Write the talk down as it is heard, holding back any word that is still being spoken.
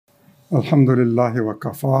الحمد لله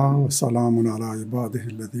وكفى وسلام على عباده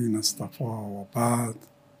الذين اصطفى وبعد.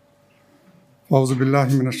 أعوذ بالله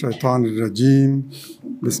من الشيطان الرجيم.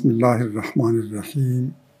 بسم الله الرحمن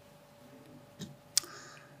الرحيم.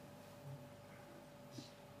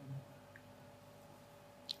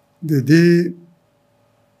 د دې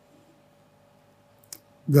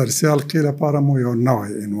درسي حلقې لپاره مو یو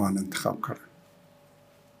نوی عنوان انتخاب کړی: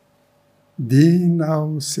 دین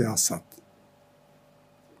او سیاست.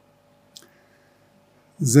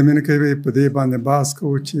 زمینه کې به په دې باندې بحث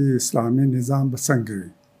کوو چې اسلامي نظام به څنګه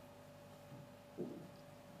وي،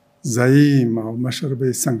 زعیم او مشر به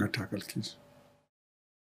څنګه ټاکل کېږي،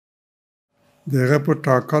 د هغه په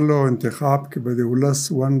ټاکلو او انتخاب کې به د ولس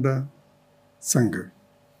ونډه څنګه وي،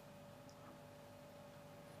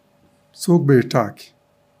 څوک به یې ټاکي،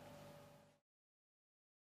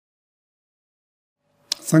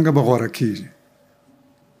 څنګه به غوره کېږي.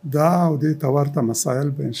 دا او دې ته ورته مسایل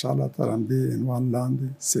به انشاءالله تر همدې عنوان لاندې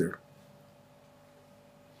څېړو.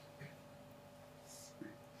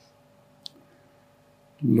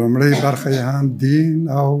 لومړۍ برخه یې هم دین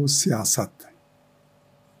او سیاست دی.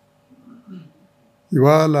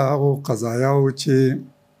 یوه له هغو قضایاو چې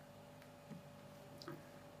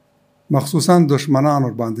مخصوصا دشمنان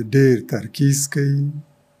ورباندې ډېر ترکیز کوي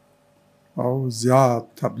او زیات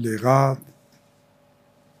تبلیغات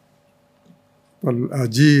خپل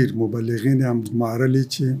اجیر مبلغین هم ګمارلي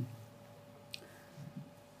چې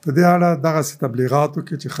په دې اړه دغسې تبلیغاتو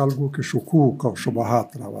کې چې خلکو کې شکوک او شبهات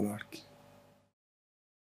راولاړ کړي.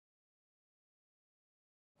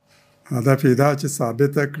 هدف یې دا چې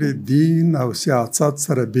ثابته کړي دین او سیاست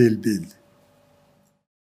سره بیل بیل دي.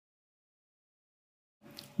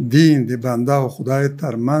 دین د بنده او خدای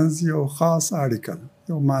ترمنځ یو خاص اړیکه ده،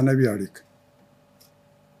 یو معنوي اړیکه،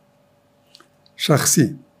 شخصي،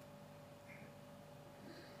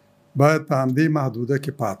 باید په همدې محدوده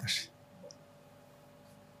کې پاتې شي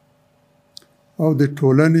او د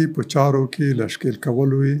ټولنې په چارو کې له ښکېل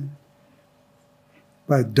کولو یې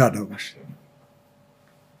باید ډډه وشي.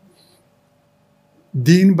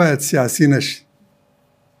 دین باید سیاسي نه شي.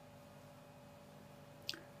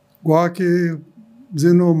 ګواکې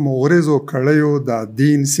ځینو مغرضو کړیو دا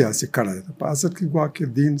دین سیاسي کړی دی. په اصل کې ګواکې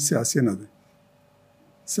دین سیاسي نه دی،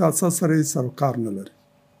 سیاست سره یې سروکار نه لري.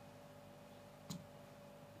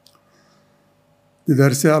 د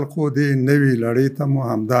درسي حلقو دې نوې لړۍ ته مو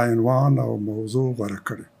همدا عنوان او موضوع غوره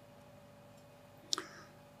کړی.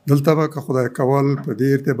 دلته به که خدای کول په دې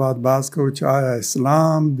ارتباط بحث کوو چې آیا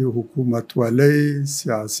اسلام د حکومتولۍ،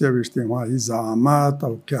 سیاسي او اجتماعي زعامت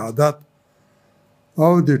او قیادت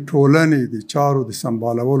او د ټولنې د چارو د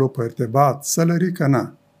سمبالولو په ارتباط څه لري که نه؟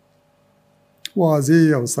 واضح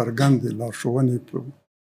او څرګندې لارښوونې په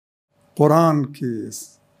قرآن کې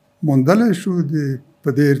موندلی شو په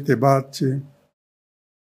دې ارتباط چې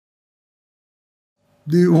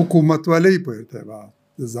د حکومتولۍ په ارتباط،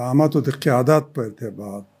 د زعامت او د قیادت په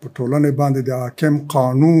ارتباط، په ټولنې باندې د حاکم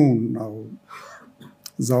قانون او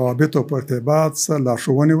ضوابطو په ارتباط څه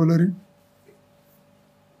لارښوونې ولري.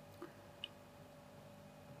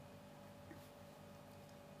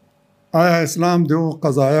 آیا اسلام د هغو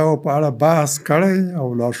قضایاو په اړه بحث کړی او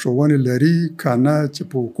لارښوونې لري که نه چې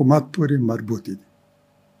په حکومت پورې مربوطې دي،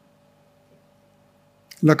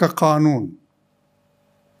 لکه قانون،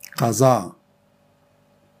 قضا،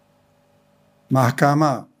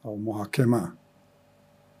 محکمه او محاکمه،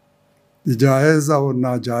 د جایز او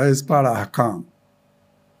ناجایز په اړه احکام،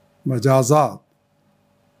 مجازات،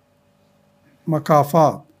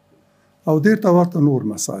 مکافات او دې ته ورته نور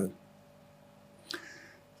مسایل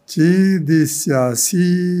چې د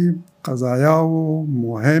سیاسي قضایاو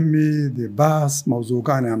مهمې د بحث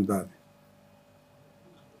موضوعګانې همدا دي.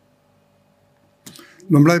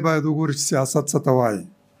 لومړی باید وګورو چې سیاست څه ته وایي.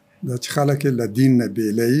 دا چې خلک یې له دین نه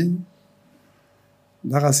بیلوي،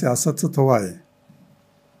 دغه سیاست څه ته وایي؟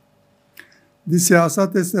 د سیاست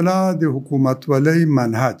اصطلاح د حکومتولۍ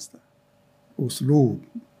منهج ده، اسلوب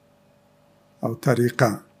او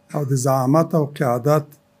طریقه، او د زعامت او قیادت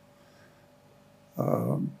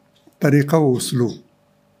طریقه او اسلوب.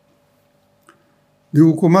 د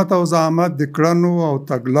حکومت او زعامت د کړنو او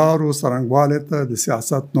تګلارو څرنګوالي ته د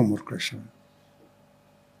سیاست نوم ورکړی شوی.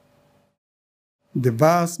 د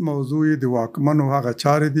بحث موضوع د واکمنو هغه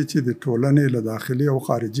چارې دي چې د ټولنې له داخلي او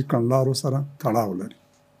خارجي کړنلارو سره تړاو لري.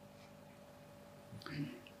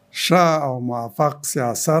 ښه او موفق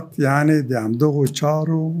سیاست یعنی د همدغو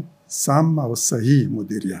چارو سم او صحیح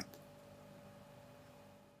مدیریت.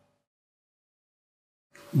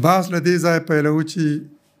 بحث له دې ځایه پیلوو چې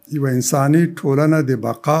یوه انساني ټولنه د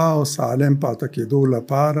بقا او سالم پاتې کېدو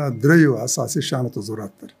لپاره دریو اساسي شیانو ته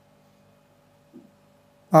ضرورت لري.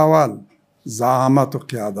 اول، زعامت و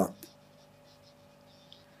قیادت.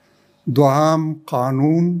 دوهم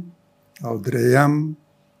قانون او دریم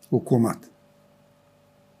حکومت.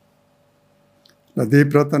 له دې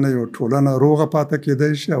پرته نه یو ټولنه روغه پاتې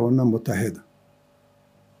کېدای شي او نه متحده.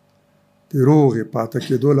 د روغې پاتې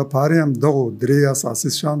کېدو لپاره هم دغو درې اساسي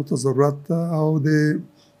شیانو ته ضرورت ده او د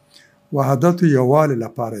وحدت و یووالي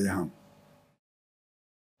لپاره یې هم.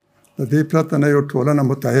 له دې پرته نه یو ټولنه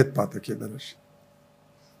متحد پاتې کېدلی شي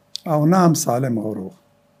او نه هم سالم او روغ.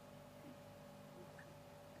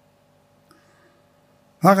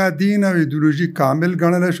 هغه دین او ایدئولوژي کامل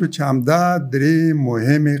ګڼلی شو چې همدا درې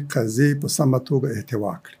مهمې قضیې په سمه توګه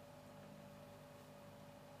احتوا کړي.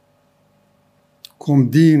 کوم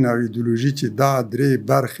دین او ایدئولوژي چې دا درې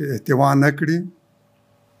برخې احتوا نه کړي،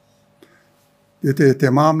 دې ته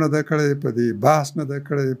اهتمام نه ده کړی، په دې بحث نه ده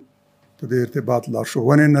کړی، په دې ارتباط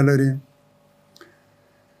لارښوونې نه لري،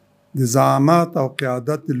 د زعامت او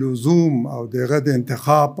قیادت لزوم او د هغه د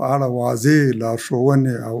انتخاب په اړه واضح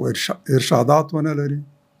لارښوونې او ارشادات ونه لري،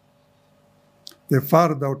 د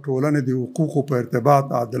فرد او ټولنې د حقوقو په ارتباط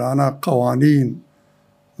عادلانه قوانین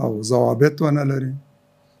او ضوابط ونه لري،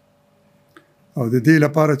 او د دې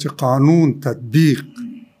لپاره چې قانون تطبیق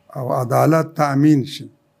او عدالت تأمین شي،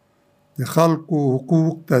 د خلکو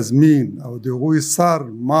حقوق تضمین او د هغوی سر،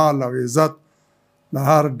 مال او عزت له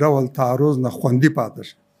هر ډول تعرض نه خوندي پاتې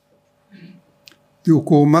شي، د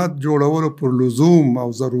حکومت جوړولو پر لزوم او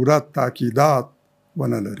ضرورت تاکیدات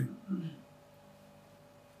ونه لري.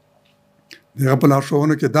 د هغه په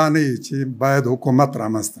لارښوونو کې دا نه وي چې باید حکومت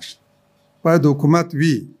رامنځته شي، باید حکومت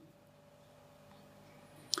وي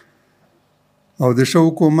او د ښه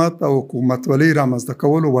حکومت او حکومتولۍ رامنځته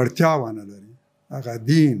کولو وړتیا ونه لري. هغه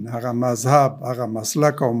دین، هغه مذهب، هغه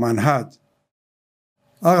مسلک او منهج،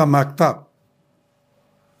 هغه مکتب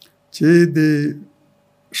چې د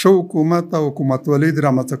ښه حکومت او حکومتولۍ د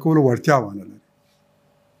رامنځته کولو وړتیا ونه لري،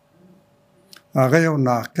 هغه یو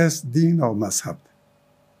ناقص دین او مذهب دی.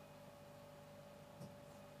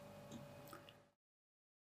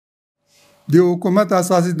 د حکومت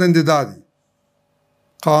اساسي دندې دا دي: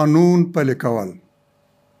 قانون پلي کول.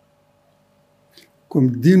 کوم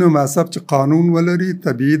دین او مذهب چې قانون ولري،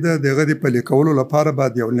 طبیعي ده د هغه د پلي کولو لپاره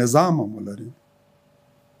باید یو نظام هم ولري.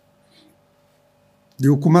 د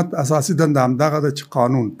حکومت اساسي دنده همدغه ده چې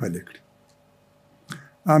قانون پلي کړي،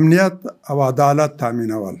 امنیت او عدالت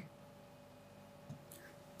تامینول،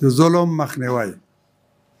 د ظلم مخنیوی،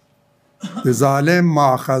 د ظالم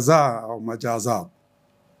مؤاخذه او مجازات،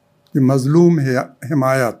 د مظلوم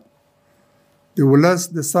حمایت، د ولس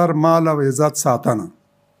د سر، مال او عزت ساتنه،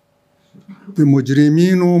 د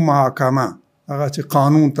مجرمینو محاکمه، هغه چې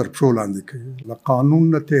قانون تر پښو لاندې کوي، له قانون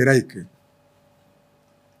نه تیری کوي،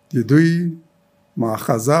 د دوی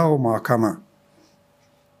مؤاخذه او محاکمه،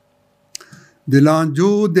 د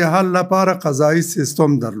لانجو د حل لپاره قضایي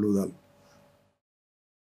سیستم درلودل،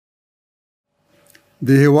 د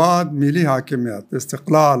هیواد ملي حاکمیت،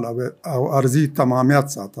 استقلال او ارضي تمامیت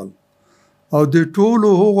ساتل، او د ټولو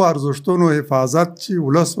هغو ارزښتونو حفاظت چې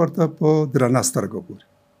ولس ورته په درنه سترګه ګوري،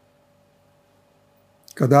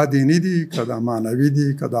 که دا دیني دي، که دا معنوي دي،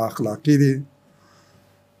 که دا اخلاقي دي،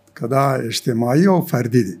 که دا اجتماعي او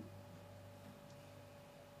فردي دي.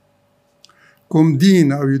 کوم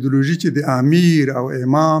دین او ایدئولوژي چې د امیر او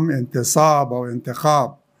امام انتصاب او انتخاب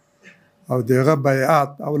او دغه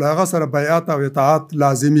بیعت او له هغه سره بیعت او اطاعت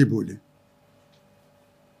لازمي بولي،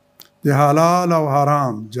 د حلال او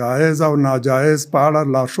حرام، جایز او ناجایز په اړه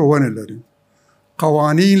لارښوونې لري،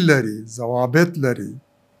 قوانین لري، ضوابط لري،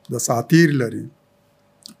 دساتیر لري،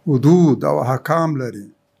 حدود او احکام لري،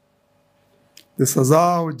 د سزا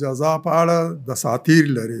او جزا په اړه دساتیر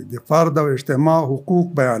لري، د فرد او اجتماع حقوق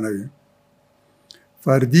بیانوي،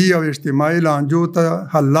 فردي او اجتماعي لانجو ته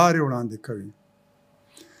حل لارې وړاندې کوي،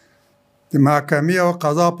 د محکمې او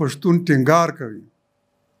قضا په شتون ټینګار کوي،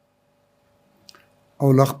 او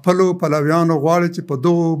له خپلو پلویانو غواړي چې په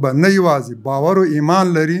دغو به نه یوازې باور او ایمان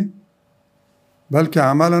لري، بلکې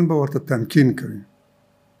عملاً به ورته تمکین کوي.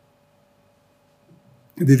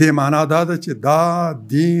 د دې معنا دا ده چې دا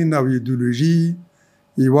دین او ایدئولوژي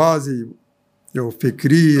یوازې یو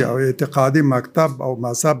فکري او اعتقادي مکتب او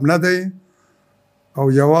مذهب نه دی، او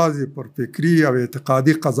یوازې پر فکري او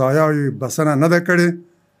اعتقادي قضایاوې بسنه نه ده کړې،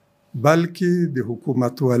 بلکې د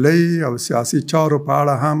حکومتولۍ او سیاسي چارو په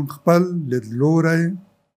اړه هم خپل لیدلوری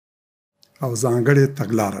او ځانګړې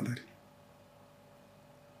تګلاره لري.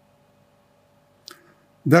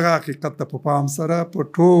 دغه حقیقت ته په پام سره په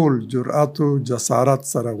ټول جرأت او جسارت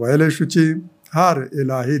سره ویلی شو چې هر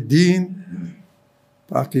الهي دین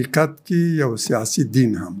په حقیقت کې یو سیاسي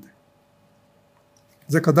دین هم دی،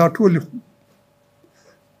 ځکه دا ټول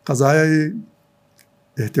قضایه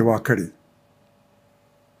احتوا کړي.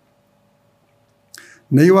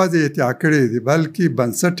 نه یوازې ادعا کړی دي بلکې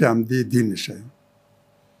بنسټ یې همدې دین ایښی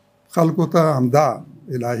خلکو ته همدا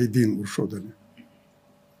الهي دین ورښودلی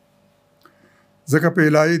ځکه په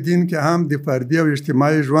الهي دین کې هم د فردي او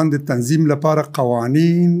اجتماعي ژوند د تنظیم لپاره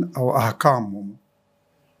قوانین او احکام مومو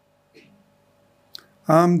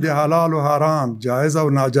هم د حلال او حرام جایز او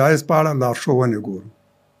ناجایز په اړه لارښوونې ګورو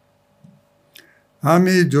هم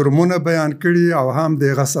یې جرمونه بیان کړي او هم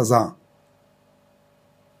د هغه سزا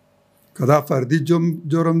که دا فردي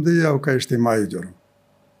جرم دی او که اجتماعي جرم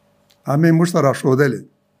هم یې موږ ته راښودلی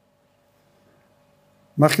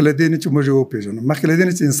مخکې له دې نه چې موږ یې وپېژنو مخکې له دې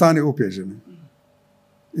نه چې انسان یې وپېژني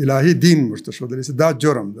الهي دین موږ ته ښودلی چې دا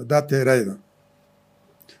جرم ده دا تیری ده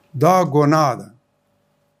دا ګناه ده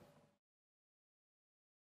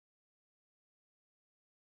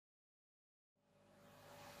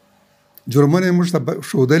جرمونه یې موږ ته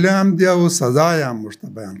ښودلی هم دي او سزا یې هم موږ ته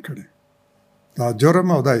بیان کړې دا جرم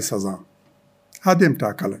او دا یې سزا حد یې هم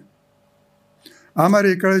ټاکلی امر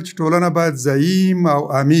یې کړی چې ټولنه باید زعیم او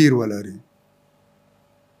امیر ولري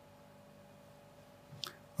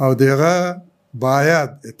او د هغه باید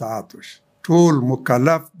اطاعت وشي ټول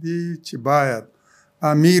مکلف دي چې باید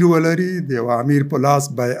امیر ولري د یو امیر په لاس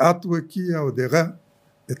بیعت وکړي او د هغه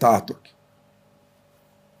اطاعت وکړي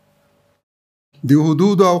د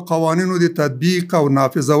حدودو او قوانینو د تطبیق او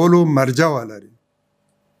نافذولو مرجع ولري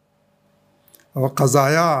او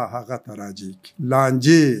قضایا هغه ته راجع کړي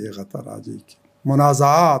لانجې هغه ته راجع کړي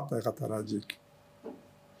منازعات هغه ته راجع کړي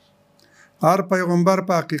هر پیغمبر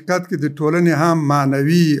په حقیقت کې د ټولنې هم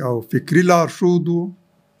معنوي او فکري لارښود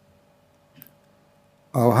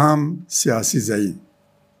او هم سیاسي ځایي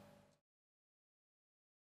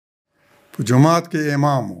په جماعت کې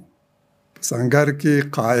امام په سنګر کې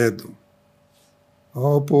قائد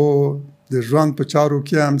او په د ژوند په چارو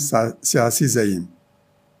کې هم سیاسي ځایي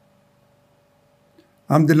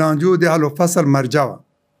هم د لانجو د حل و فصل مرجع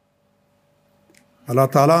الله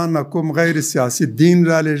تعالی نه کوم غیر سیاسي دین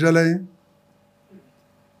را لېږلی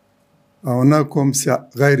او نه کوم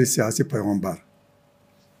غیر سیاسي پیغمبر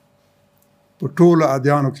په ټولو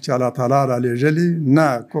ادیانو کې چې الله تعالی را لېږلي نه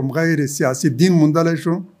کوم غیر سیاسي دین موندلی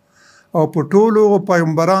شو او په ټولو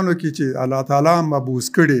پیغمبرانو کې چې الله تعالی مبعوث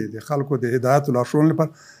کړي د خلکو د هدایت او لارښوونې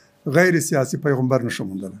لپاره غیر سیاسي پیغمبر نشو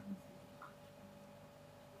موندلی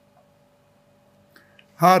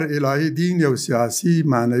هر الهي دین یو سیاسي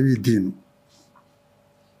معنوي دین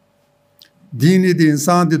دین د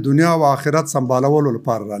انسان د دنیا او آخرت سمبالولو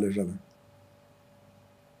لپاره را لېږلی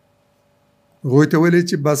هغوی ته ویلي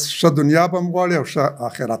چې بس ښه دنیا به هم غواړي او ښه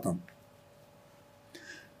آخرت هم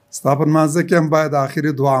ستا په لمانځه کې هم باید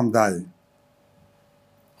آخري دعا هم دا وي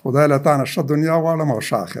خدای له تا نه ښه دنیا غواړم او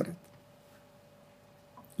ښه آخرت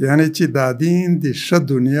یعنی چې دا دین د ښه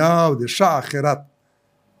دنیا او د ښه آخرت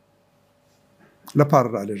لپاره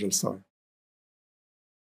را لېږل شوی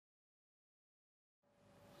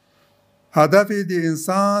هدف یې د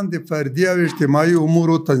انسان د فردي او اجتماعي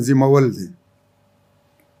امورو تنظیمول دي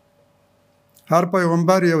هر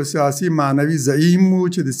پیغمبر یو سیاسي معنوي زعیم و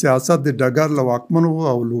چې د سیاست د ډګر له واکمنو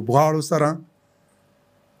او لوبغاړو سره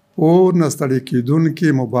په نستړې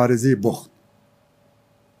کېدونکې مبارزې بوخت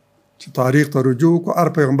چې تاریخ ته رجوع وکړو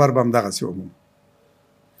هر پیغمبر به همدغسې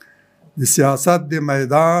ومومو د سیاست د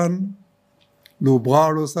میدان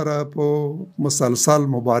لوبغاړو سره په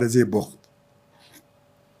مسلسل مبارزې بوخت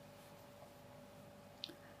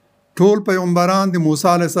ټول پیغمبران د موسی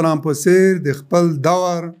علیه السلام په څیر د خپل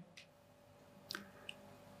دور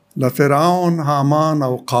له فرعون حامان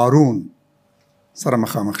او قارون سره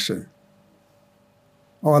مخامخ شوي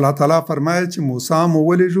او الله تعالی فرمایي چې موسی مو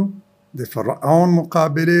ولیږو د فرعون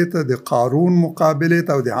مقابلې ته د قارون مقابلې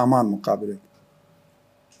ته او د حامان مقابلې ته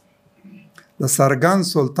د څرګند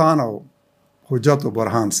سلطان او حجت و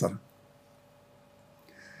برهان سره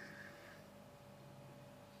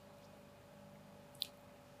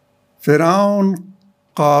فرعون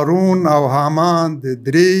قارون او حامان د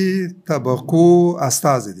درې طبقو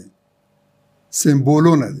استازي دي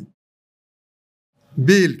سمبولونه دي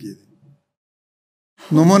بیلګې دي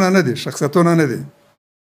نومونه نه دي شخصیتونه نه دي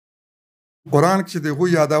قرآن کې چې د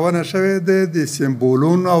هغوی یادونه شوې ده د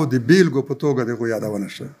سمبولونو او د بیلګو په توګه د هغوی یادونه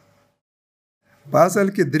شوې په اصل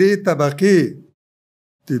کې درې طبقې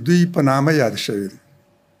د دوی په نامه یاد شوې دي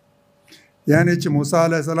یعنی چې موسی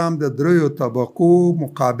علیه السلام د دریو طبقو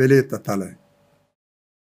مقابلې ته تللی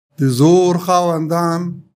د زور خاوندان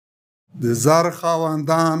د زر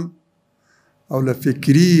خاوندان او له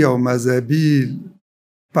فکري او مذهبي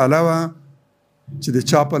پلوه چې د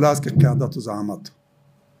چا په لاس کې قیادت و زعامت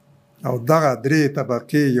او دغه درې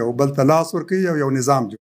طبقې یو بل ته لاس ورکوي او یو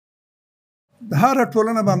نظام جوړ هره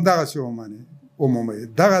ټولنه به همدغسې ومومي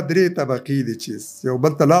دغه درې طبقې دي چې یو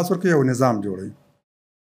بل ته لاس ورکوي او نظام جوړوي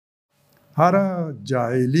هره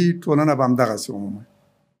جاهلي ټولنه به همدغسې ومومئ.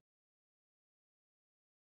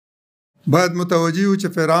 باید متوجه یو چې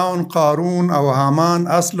فرعون، قارون او حامان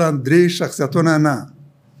اصلا درې شخصیتونه نه،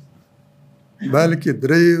 بلکې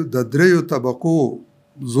د دریو طبقو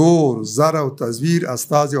زور، زر او تزویر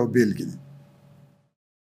استازي او بیلګې دي.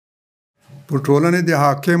 په ټولنې د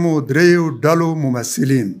حاکمو دریو ډلو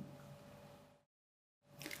ممثلین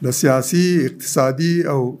له سیاسي، اقتصادي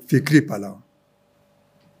او فکري پلوه،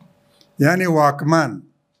 یعنی واکمن،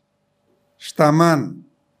 شتمن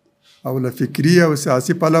او له فکري او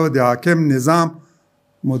سیاسي پلوه د حاکم نظام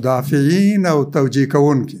مدافعین او توجیه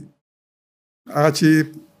کوونکي. هغه چې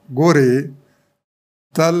ګورې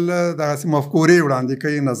تل دغسې مفکورې وړاندې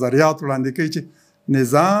کوي، نظریات وړاندې کوي چې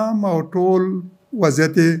نظام او ټول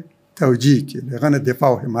وضعیت توجیه کړي، د هغه نه دفاع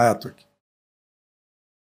او حمایت وکړي.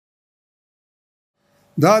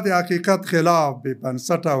 دا د حقیقت خلاف بې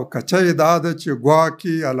بنسټه او کچه ادعا ده چې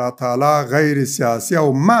ګواکې الله تعالی غیر سیاسي او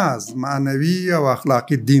محض معنوي او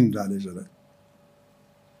اخلاقي دین رالېږلی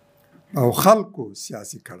او خلکو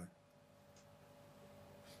سیاسي کړی،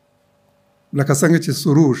 لکه څنګه چې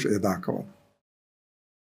سروش ادعا کوله.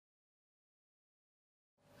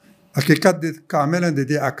 حقیقت کاملا د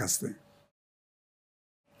دې عکس دی.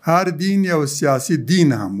 هر دین یو سیاسي دین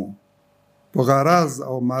هم و، په غرض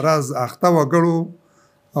او مرض اخته وګړو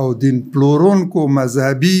او دین پلورونکو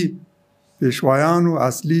مذهبي پیشوایانو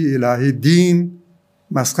اصلي الهي دین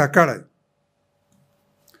مسخه کړی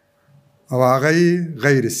او هغه یې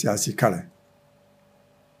غیر سیاسي کړی.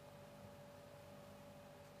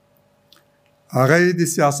 هغه یې د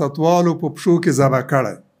سیاستوالو په پښو کې ذبح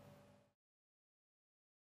کړی.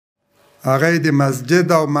 هغه یې د مسجد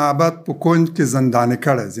او معبد په کونج کې زنداني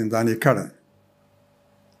کړی.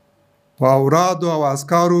 په اورادو او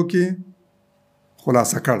اذکارو کې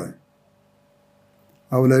خلاصه کړی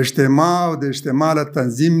او له اجتماع او د اجتماع له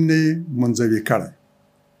تنظیم نه منزوي کړی.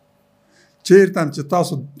 چېرته هم چې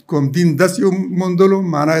تاسو کوم دین داسې وموندلو،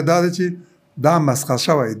 معنا یې دا ده چې دا مسخه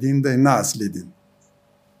شوی دین دی، نه اصلي دین.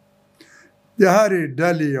 د هرې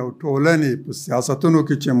ډلې او ټولنې په سیاستونو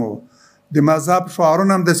کې چې مو د مذهب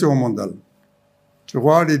شعارونه هم داسې وموندل چې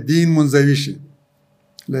غواړي دین منزوي شي،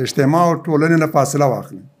 له اجتماع او ټولنې نه فاصله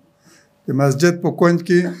واخلي، د مسجد په کونج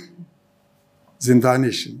کې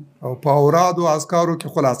زنداني شي او په اورادو او اذکارو کې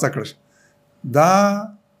خلاصه کړي شي. دا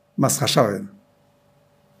مسخه شوی ده.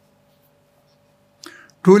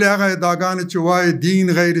 ټولې هغه ادعاګانې چې وایي دین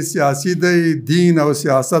غیر سیاسي دی، دین او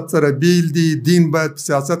سیاست سره بیل دي، دین باید په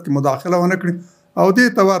سیاست کې مداخله ونه کړي او دې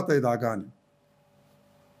ته ورته ادعاګانې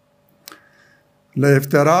له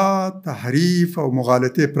افترا، تحریف او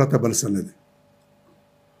مغالطې پرته بل څه نه دي.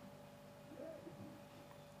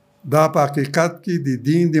 دا په حقیقت کې د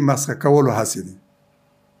دین د مسخه کولو هڅې دي.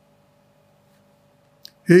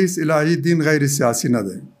 هیڅ الهي دین غیر سیاسي نه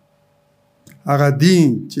دی. هغه دین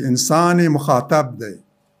چې انسان مخاطب دی،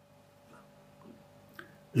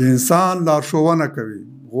 د انسان لارښوونه کوي،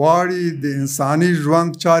 غواړي د انساني ژوند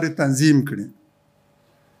چارې تنظیم کړي،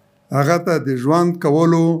 هغه ته د ژوند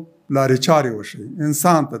کولو لارې چارې وښیي،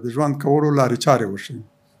 انسان ته د ژوند کولو لارې چارې وښیي.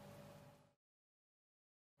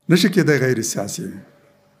 نشي کېدی غیر سیاسي.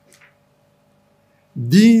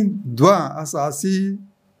 دین دوه اساسي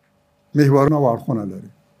محورونه او اړخونه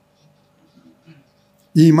لري: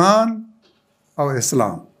 ایمان او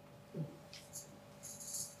اسلام،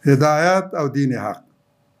 هدایت او دین حق.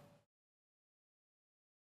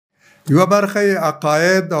 یوه برخه یې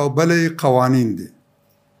عقاید او بله یې قوانین دي.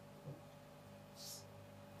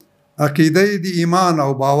 عقیده یې د ایمان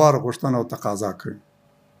او باور غوښتنه او تقاضا کوي،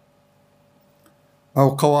 او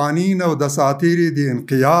قوانین او دساتیر یې د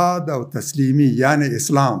انقیاد او تسلیمي یعنی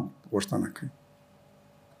اسلام غوښتنه کوي.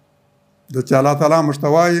 د چې الله تعالی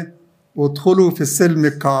مشتوای ادخلوا فی السلم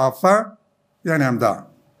کافه، یعنی همدا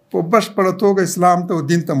په بشپړه توګه اسلام ته او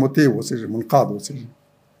دین ته مطیع اوسېږي، منقاد اوسېږي.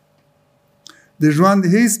 د ژوند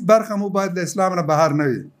هیڅ برخه مو باید له اسلام نه بهر نه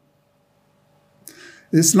وي.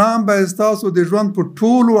 اسلام باید ستاسو د ژوند په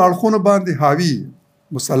ټولو اړخونو باندې حاوي،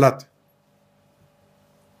 مسلط.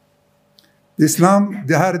 د اسلام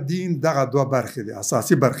د هر دین دغه دوه برخې دي،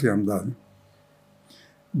 اساسي برخې همدا دي.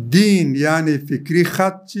 دین یعنی فکری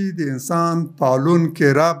خط چې د انسان پالونکی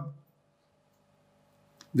رب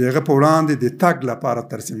د هغه په وړاندې د تګ لپاره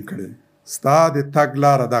ترسیم کړي. ستا د تګ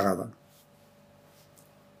لاره دغه ده،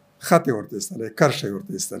 خط یې ورته ایستلی، کرښه یې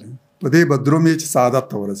ورته ایستلی، په دې به درومې چې سعادت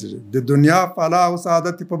ته ورسېږي، د دنیا فلاح او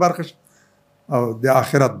سعادت په برخه او د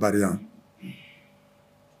آخرت بریا.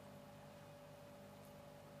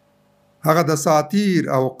 هغه دساتیر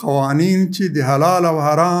او قوانین چې د حلال او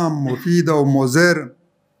حرام، مفید او مضر،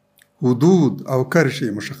 حدود او کرښې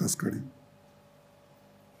مشخص کړي.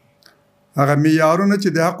 هغه معیارونه چې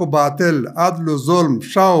د حق و باطل، عدل و ظلم،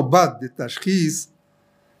 ښه او بد د تشخیص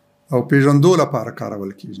او پیژندو لپاره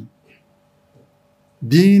کارول کیږي.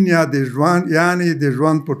 دین یا د ژوند یعنی د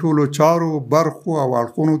ژوند په ټولو چارو، برخو او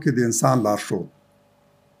اړخونو کې د انسان لارښود.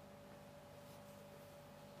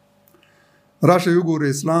 راشه وګورئ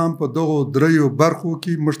اسلام په دغو دریو برخو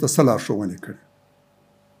کې موږ ته څه لارښوونې کړي.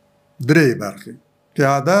 درې برخې: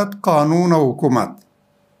 قیادت، قانون او حکومت.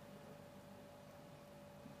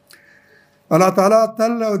 الله تعالی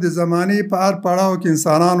تل او د زمانې په هر پړاو کې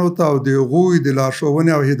انسانانو ته او د هغوی د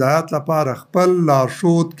لارښوونې او هدایت لپاره خپل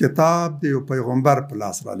لارښود کتاب د یو پیغمبر په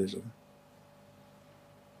لاس رالېږلی.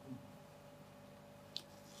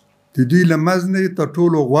 د دوی له منځ نه تر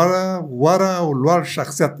ټولو غوره او لوړ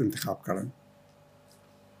شخصیت انتخاب کړی.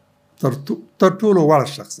 تر ټولو غوره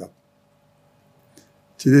شخصیت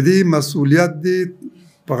چې د دې مسؤلیت دې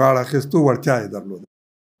په غاړه اخیستو وړتیا یې درلوده.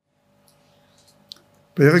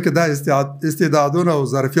 په هغه کې دا استعدادونه او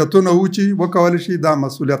ظرفیتونه و چې وکولی شي دا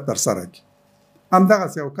مسؤلیت ترسره کړي.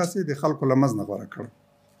 همدغسې یو کس یې د خلکو له منځ نه غوره کړ،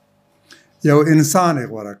 یو انسان یې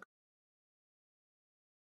غوره کړ،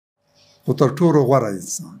 خو تر ټولو غوره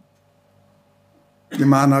انسان د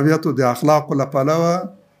معنویت او د اخلاقو له پلوه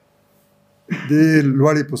د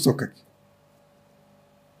لوړې په څوکه کې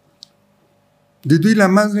د دوی له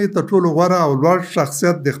منځ نه تر ټولو غوره او لوړ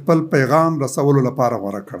شخصیت د خپل پیغام رسولو لپاره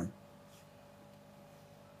غوره کړی.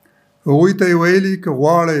 هغوی ته یې ویلي که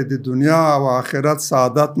غواړئ د دنیا او آخرت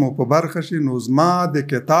سعادت مو په برخه شي نو زما د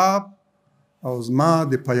کتاب او زما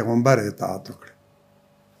د پیغمبر اطاعت وکړئ.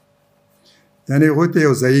 یعنې هغوی ته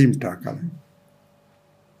یو زعیم ټاکلی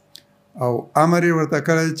او امر یې ورته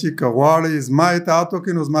کړی چې که غواړئ زما اطاعت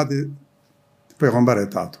وکړئ نو زما د پیغمبر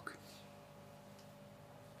اطاعت وکړئ.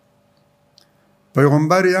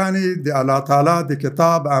 پیغمبر یعنی د الله تعالی د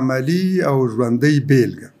کتاب عملی او ژوندۍ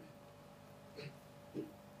بیلګه،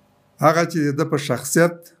 هغه چې د په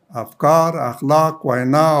شخصیت، افکار، اخلاق،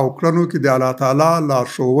 وینا او کړنو کې د الله تعالی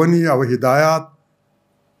لارښوونې او هدایات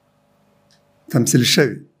تمثیل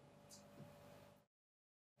شوي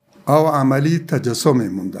او عملی تجسم یې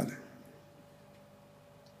موندلی.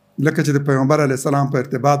 لکه چې د پیغمبر علیه السلام په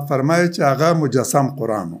ارتباط فرمایي چې هغه مجسم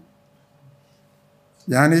قرآن و،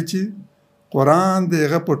 یعنی چې قرآن د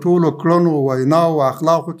هغه په ټولو کړنو، ویناو او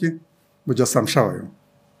اخلاقو کې مجسم شوی و.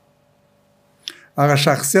 هغه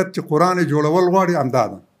شخصیت چې قرآن یې جوړول غواړي همدا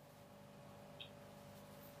ده.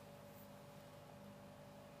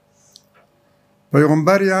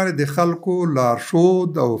 پیغمبر یعنی د خلکو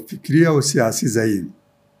لارښود او فکري او سیاسي زعیم.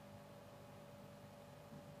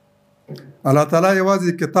 الله تعالی یوازې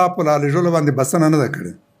د کتاب په رالېږلو باندې بسنه نه ده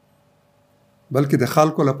کړې، بلکې د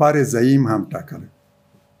خلکو لپاره زعیم هم ټاکلی.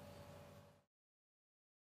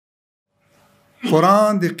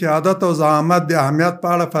 قرآن د قیادت او زعامت د اهمیت په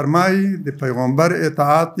اړه فرمایي د پیغمبر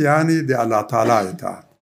اطاعت یعنی د الله تعالی اطاعت.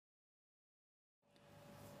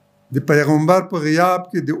 د پیغمبر په غیاب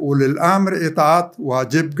کې د اول الامر اطاعت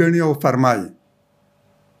واجب ګڼي او فرمایي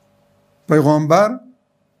پیغمبر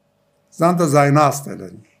ځان ته ځای ناستی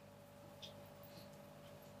لري،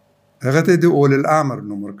 هغه ته د اول الامر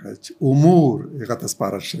نوم ورکړی چې امور هغه ته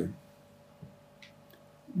سپارل شوي.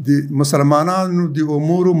 د مسلمانانو د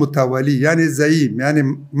امورو متولی یعنی زعیم یعنی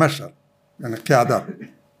مشر یعنی قیادت.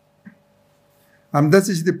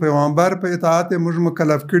 همداسې چې د پیغمبر په اطاعت موږ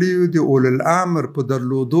مکلف کړي یو د اول الامر په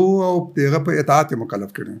درلودو او د هغه په اطاعت مکلف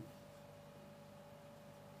کړي.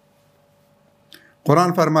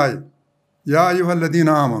 قرآن فرمایي یا ایها الذین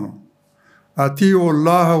آمنوا اطیعوا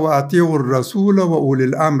الله واطیعوا الرسول واولی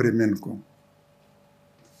الامر منکم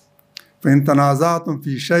فان تنازعتم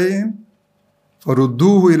فی شیء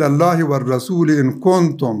فردوه الى الله والرسول ان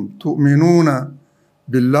كنتم تؤمنون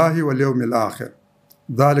بالله واليوم الاخر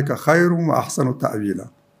ذلك خير واحسن تاويلا.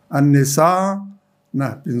 النساء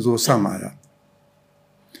 9:50 آیات.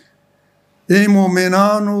 ای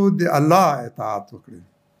مؤمنانو د الله اطاعت وکړئ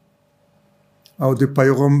او د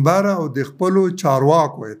پیغمبر او د خپلو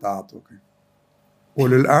چارواکو اطاعت وکړئ.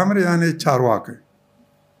 اول الامر یعنی چارواکي،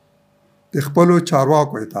 د خپلو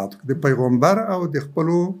چارواکو اطاعت وکړئ، د پیغمبر او د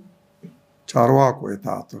خپلو چارواکو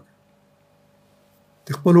اطاعت وکړئ، د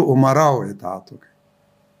خپلو امراو اطاعت وکړئ.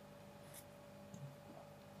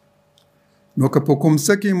 نو که په کوم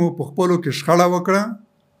څه کې مو په خپلو کې شخړه وکړه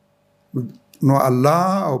نو الله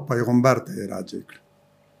او پیغمبر ته یې راجع کړه.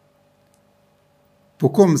 په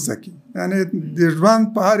کوم څه کې یعنی د ژوند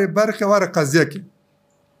په هرې برخې او هرې قضیه کې،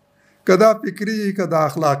 که دا فکري، که دا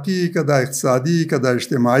اخلاقي، که دا اقتصادي، که دا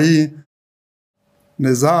اجتماعي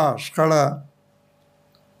نزاع، شخړه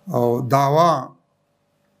او دعوا،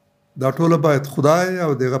 دا ټوله باید خدای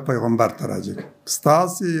او دغه پیغمبر ته راجع کړي.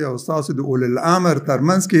 ستاسې او ستاسې د اول الامر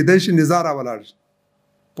ترمنځ کې کیدای شي نزاع راولاړ شي،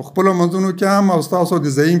 په خپلو منځونو کې هم او ستاسو د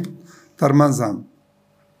ضعیف ترمنځ هم.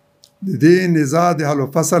 د دې نزاع د حل و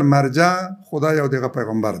فصل مرجع خدای او دغه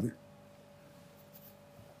پیغمبر دی.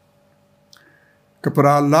 که پر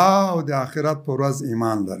الله او د آخرت په ورځ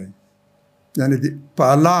ایمان لرئ، یعنی په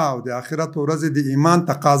الله او د آخرت په ورځ د ایمان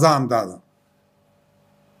تقاضا هم دا ده.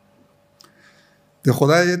 د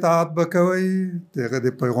خدای اطاعت به کوئ، دغه د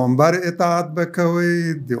پیغمبر اطاعت به کوئ،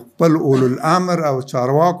 د خپل اولو الامر او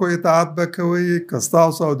چارواکو اطاعت به کوئ. که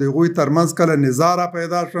ستاسو او د هغوی ترمنځ کله نزاع را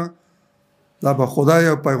پیدا شوه، دا به خدای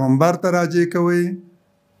او پیغمبر ته راجع کوئ.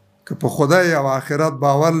 که په خدای او آخرت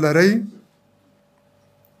باور لرئ،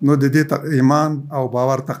 نو د دې ایمان او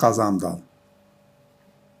باور تقاضا هم ده.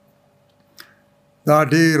 دا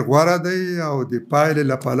ډیر غوره دی او د پایلې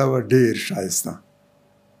له پلوه ډیر ښایسته.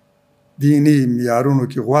 دیني معیارونو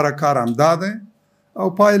کې غوره کار هم دا دی او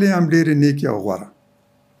پایلې هم ډیرې نیکې او غوره.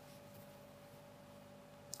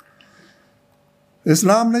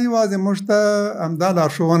 اسلام نه یوازې موږ ته همدا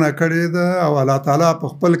لارښوونه کړې ده او الله تعالی په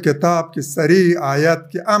خپل کتاب کې صریح آیت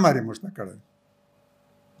کې امر یې موږ ته کړی.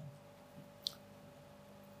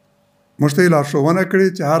 موږ ته یې لارښوونه کړې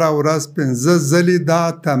چې هره ورځ 5 ځلې دا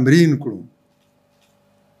تمرین کړو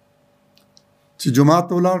چې جومات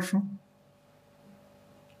ته ولاړ شو،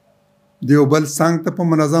 د یو بل څنګ ته په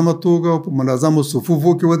منظمه توګه او په منظمو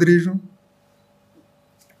صفوفو کې ودرېږو،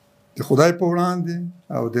 د خدای په وړاندې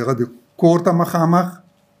او دغه د کور ته مخامخ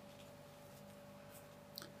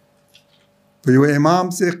په یو امام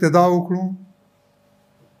سره اقتدا وکړو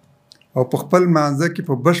او په خپل مانځه کې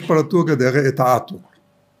په بشپړه توګه دغه اطاعت وکړو.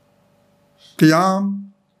 قیام،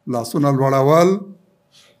 لاسونه لوړول،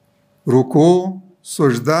 رکوع،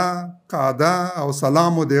 سجده، قعده او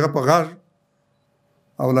سلام و دغه په غږ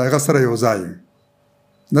او له هغه سره یو ځای،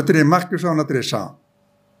 نه ترې مخکې شو نه ترې شا.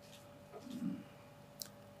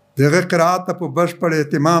 دغه قرائت ته په بشپړ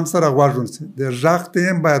اهتمام سره غوږ ونیسئ. د غږ ته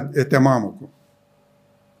هم باید اهتمام وکړو،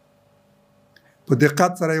 په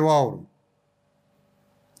دقت سره یې واورو.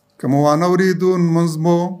 که مو وانه اورېدو لمونځ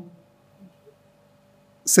مو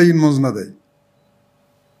صحیح لمونځ نه دی.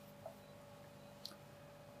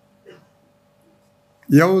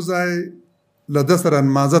 یو ځای له ده سره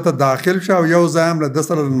لمانځه ته داخل شه او یو ځای هم له ده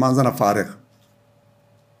سره له لمانځه نه فارغ.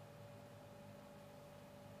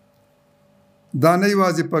 دا نه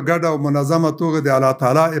یوازې په ګډه او منظمه توګه د الله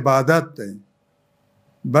تعالی عبادت دی،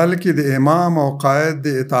 بلکې د امام او قائد د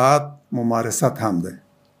اطاعت ممارست هم دی.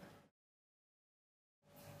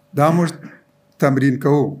 دا موږ تمرین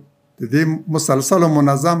کوو، د دې مسلسل او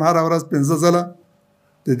منظم هره ورځ 5 ځله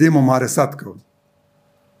د دې ممارست کوو.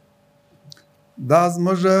 دا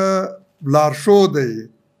زموږ لارښود دی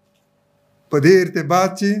په دې ارتباط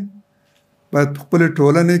چې باید په خپلې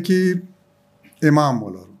ټولنې کې امام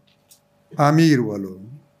ولرو، امیر ولرو،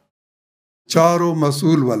 چارو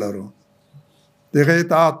مسئول ولرو، دغه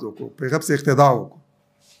اطاعت وکړو، په هغه پسې اقتدا وکړو.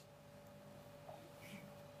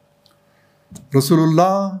 رسول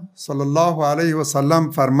الله صلی الله علیه وسلم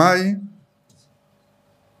فرمایي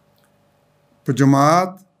په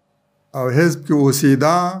جماعت او حزب کې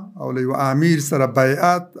اوسېدا او له یو امیر سره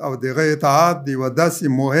بیعت او دغه اطاعت د یوه داسې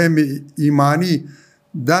مهمې ایماني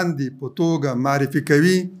دندې په توګه معرفي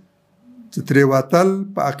کوي چې ترې وتل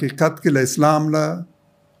په حقیقت کې له اسلام له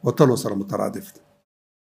وتلو سره مترادف دی.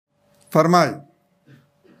 فرمایي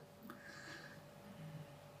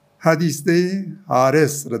حدیث دی،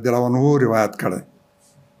 حارث رضی الله عنه روایت کړی،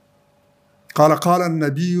 قال قال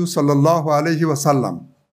النبي صلى الله عليه وسلم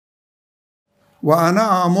وانا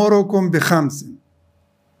امركم بخمس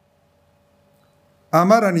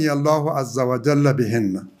امرني الله عز وجل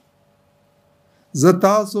بهن. زه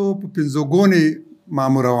تاسو په 5 ګونې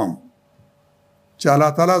ماموروم چې الله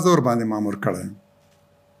تعالی زور باندې مامور کړی: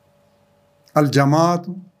 الجماعت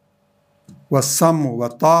والسم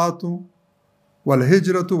والطاعت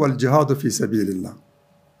والهجرة والجهاد في سبيل الله.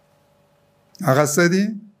 هغه څه دي؟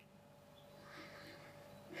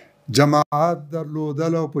 جماعت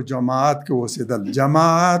درلودل او په جماعت کې اوسېدل.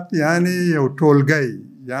 جماعت یعنی یو ټولګی،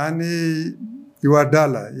 یعنی یو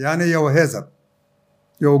ډله، یعنی یو حزب،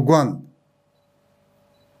 یو ګوند.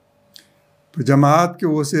 په جماعت کې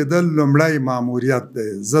اوسېدل لومړی ماموریت دی.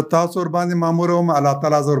 زه تاسو ور باندې مامور وم، الله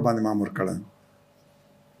تعالی زه ور باندې مامور کړی.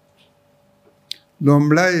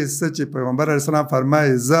 لومړی څه چې پیغمبر علیه السلام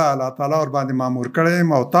فرمایي، زه الله تعالی ور باندې مامور کړی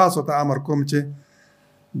یم او تاسو ته امر کوم چې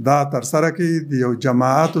دا تر سره کې د یو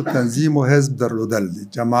جماعت او تنظیم او حزب درلودل دي،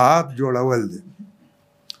 جماعت جوړول دي.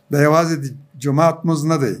 دا یوازې د جماعت مزد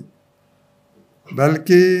نه دی،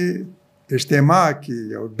 بلکې اجتماع کې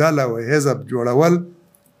یو ډله او حزب جوړول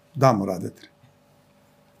دا مراد دی.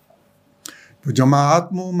 په جماعت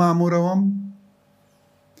مو ماموروم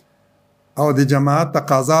او د جماعت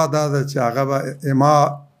تقاضا دا ده چې هغه به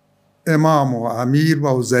امام او امیر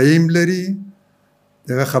او زعیم لري،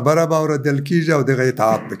 دغه خبره به اورېدل کېږي او دغه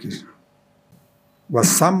اطاعت به کېږي.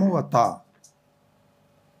 والسمع والطاعه،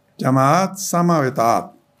 جماعت، سمع او اطاعت،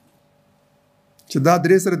 چې دا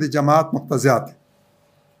درې سره د جماعت مقتضیات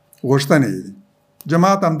غوښتنې دي.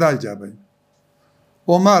 جماعت همدا ایجابوي.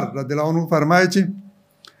 عمر رضی الله عنه فرمایي چې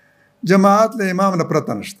جماعت له امام نه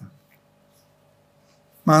پرته نشته،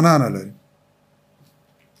 معنا نه لري،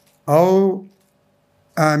 او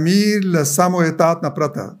امیر له سمع او اطاعت نه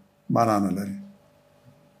پرته معنا نه لري.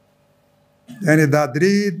 یعنی دا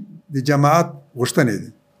درې د جماعت غوښتنې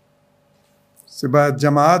دي چې باید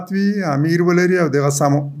جماعت وي، امیر ولري، او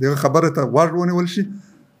دغه خبره ته غوږ ونیول شي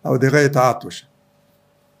او دغه اطاعت وشي.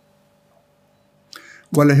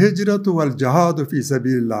 والهجرة والجهاد فی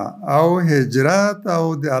سبیل الله، او هجرت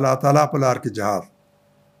او د الله تعالی په لار کې جهاد.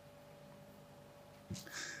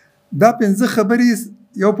 دا پنځه خبرې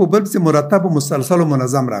یو په بل پسې مرتب او مسلسل او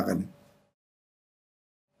منظم راغلي.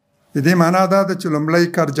 د دې معنا دا ده چې لومړی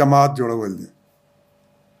کار جماعت جوړول دي.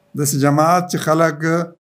 داسې جماعت چې خلک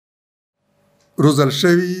روزل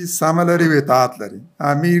شوي، سمه لري او اطاعت لري،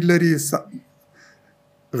 امیر لري،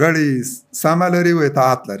 غړي سمه لري او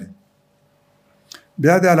اطاعت لري.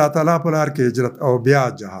 بیا د الله تعالی په لار کې هجرت، او بیا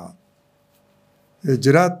جهاد.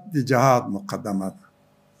 هجرت د جهاد مقدمه ده.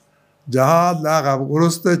 جهاد له هغه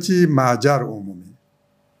وروسته چې مهاجر عمومي.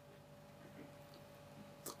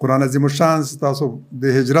 قرآن عظیم الشان تاسو د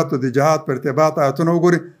هجرت او د جهاد په ارتباط آیتونه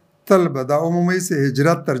وګورئ، تل به دا عمومي سي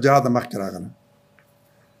هجرت تر جهاد مخکې راغله،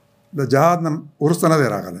 د جهاد نه وروسته نه دی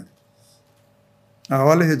راغلی.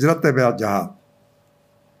 اول هجرت ته بیا جهاد.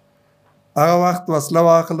 هغه وخت وسله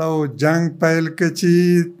واخله او جنگ پیل که چې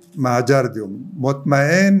مهاجر دی،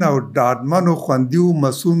 مطمئن او ډاډمن او خوندي او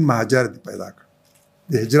مسون مهاجر دی پیدا کړ،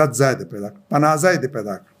 د هجرت ځای دی پیدا کړ، پناه ځای دی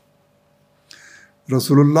پیدا کړ.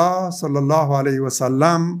 رسول الله صلی الله علیه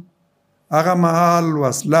وسلم هغه مهال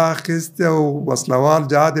وسله اخیستې او وسلوال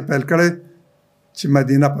جهاد یې پیل کړی چې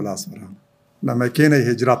مدینه په لاس ورغله، له مکې نه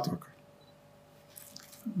هجرت وکړ.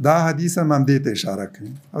 دا حدیث هم همدې ته اشاره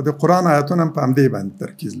کوي، او د قرآن آیتونه هم په همدې باندې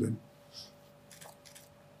ترکیز لري.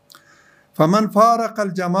 فمن فارق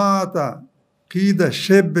الجماعة قید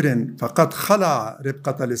شبر فقد خلع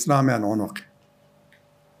ربقة الاسلام عن عنقه.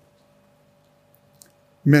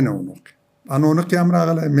 من عنقه، عن عنقه هم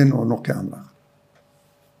راغلی، من عنقه هم راغلی.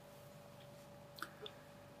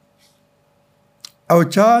 او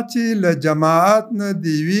چا چې له جماعت نه د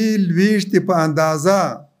یوې لویشتې په اندازه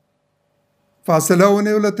فاصله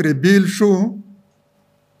ونیوله، ترې بیل شو،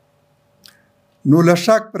 نو له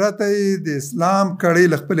شک پرته یې د اسلام کړۍ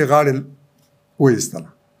له خپلې غاړې وایستله.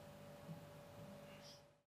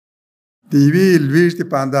 د یوې لویشتې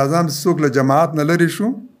په اندازه هم څوک له جماعت نه لرې شو،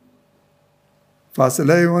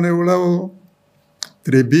 فاصله یې ونیوله،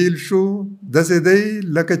 ترې بیل شو، داسې دی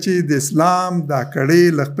لکه چې د اسلام دا کړۍ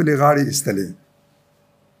له خپلې غاړې ایستلې.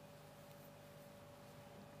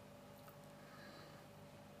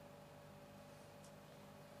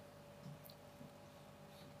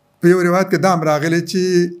 په یو روایت کې دا هم راغلی چې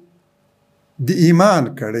د ایمان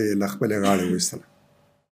کړۍ له خپلې غاړې وایستله،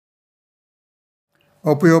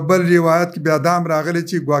 او په یو بل روایت کې بیا دا هم راغلی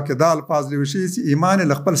چې ګواکې دا الفاظ لیو شوي چې ایمان یې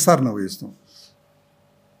له خپل سر نه وایستو،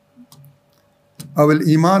 او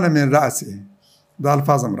الایمان من رأسه، دا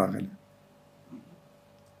الفاظ هم راغلی.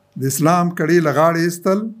 د اسلام کړۍ له غاړې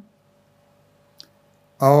ایستل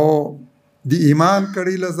او د ایمان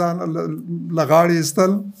کړۍ له غاړې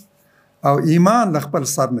ایستل، او ایمان له خپل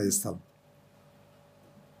سر نه ایستل.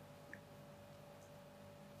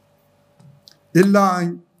 الا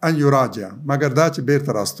ان یراجع، مگر دا چې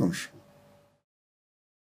بیرته راستون شو.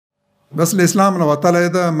 بس له اسلام نه وتلی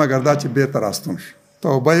ده، مگر دا چې بیرته راستون شو،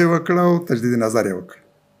 توبه یې وکړه او تجدید نظر یې وکړ.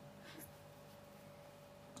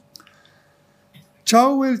 چا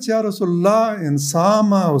وویل چې یا رسول الله ان صام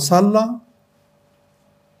او صلی،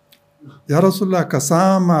 یا رسول الله که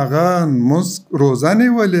صام هغه روزه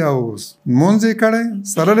نیولې او لمونځ یې کړی،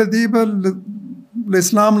 سره له دې به له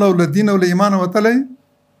اسلام له له دین او له ایمانه وتلی؟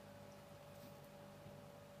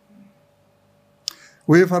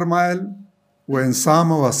 وی فرمایل وان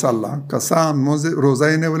صام و صلی، که صام روزه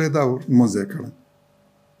یې نیولې ده او لمونځ یې کړی،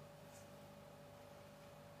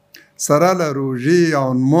 سره له روژې او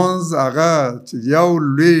لمونځ هغه چې یو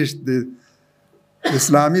لویشت د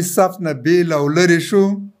اسلامي صف نه بیل او لرې شو،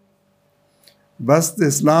 بس د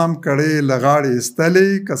اسلام کړۍ له غاړې ایستلې،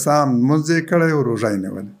 که صام لمونځ یې کړی او روژه یې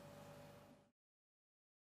نیولې.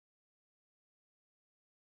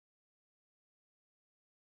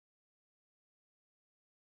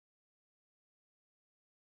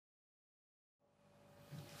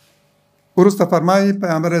 وروسته فرمایي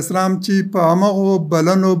پیغمبر اسلام چې په همغو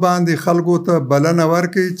بلنو باندې خلکو ته بلنه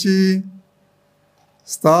ورکړي چې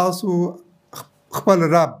ستاسو خپل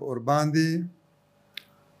رب ور باندې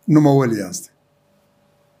نومول یاست.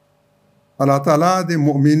 الله تعالی د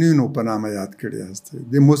مؤمنینو په نامه یاد کړی است،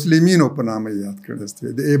 د مسلمینو په نامه یاد کړی است،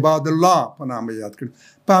 د عباد الله په نامه یاد کړی.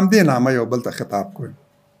 په همدې نامه یو بل ته خطاب کوي.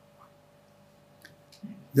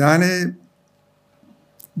 یعنی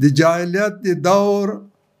د جاهلیت د دور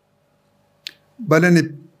بلنې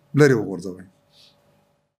لرې وغورځوئ.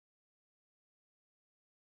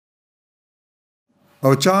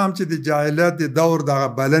 او چا هم چې د جاهلیت د دور دغه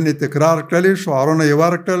بلنې تکرار کړلې، شعارونه یې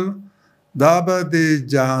ورکړل، دا به د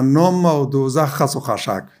جهنم او دوزخ خس و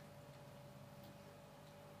خاشاک.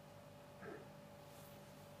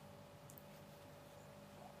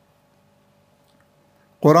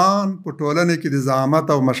 قرآن په ټولنه کې د زعامت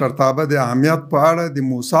او مشرتابه د اهمیت په اړه د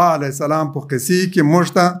موسی علیه السلام په قصې کې موږ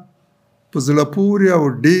ته په زړه پورې او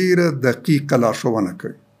ډېره دقیقه لارښوونه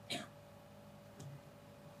کوي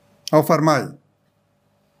او فرمایي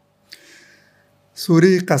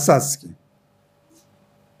سورې قصص کې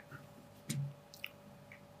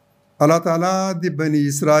الله تعالی د بني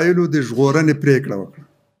اسرائیلو د ژغورنې پرېکړه وکړه.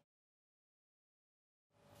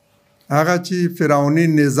 هغه چې فرعوني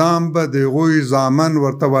نظام به د هغوی زامن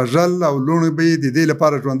ورته وژل او لوڼې به یې د دې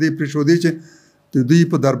لپاره ژوندۍ پرېښودې چې د دوی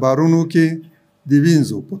په دربارونو کې د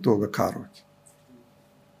وینځو په توګه کار وکړي.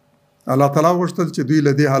 الله تعالی غوښتل چې دوی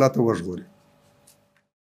له دې حالته وژغوري.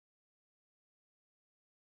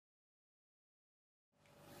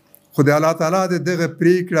 خو د الله تعالی د دغه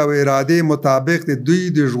پرېکړه او ارادې مطابق د دوی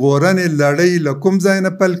د ژغورنې لړۍ له کوم ځای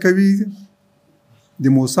نه پیل کوي؟ د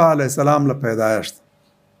موسی علیه السلام له پیدایښت.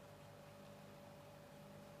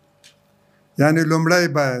 یعنی لومړی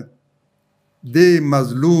باید د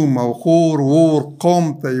مظلوم او خور وور قوم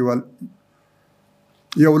ته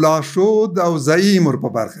یو لاشود او زعیم ور په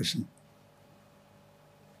برخه شي.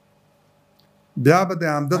 بیا به د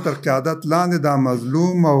همده تر قیادت لاندې دا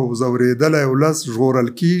مظلوم او ځورېدلی ولس ژغورل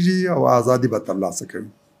کیږي او ازادي به ترلاسه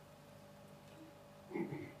کوي.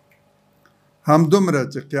 همدومره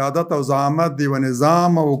چې قیادت او زعامت د یوه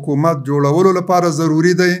نظام او حکومت جوړولو لپاره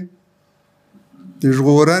ضروري دی، د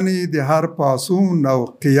ژغورنې د هر پاڅون او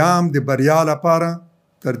قیام د بریا لپاره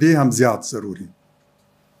تر دې هم زیات ضروري.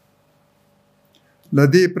 له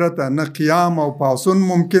دې پرته نه قیام او پاڅون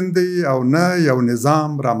ممکن دی او نه یو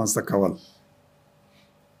نظام رامنځته کول.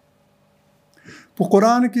 په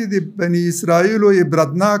قرآن کې د بني اسرائیلو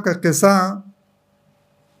عبرتناکه قصه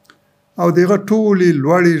او دغه ټولې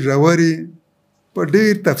لوړې ژورې په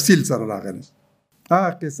ډېر تفصیل سره راغلي.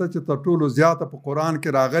 هغه قصه چې تر ټولو زیاته په قرآن کې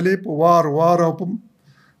راغلې په وار وار او په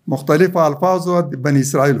مختلفو الفاظو د بني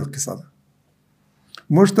اسرائیلو قصه ده.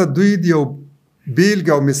 موږ ته دوی د یو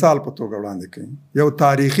بیلګه او مثال په توګه وړاندې کوي، یو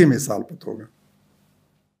تاریخي مثال په توګه.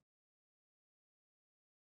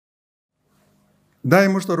 دا یې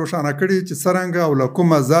موږ ته روښانه کړي چې څرنګه او له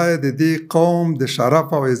کومه ځایه د دې قوم د شرف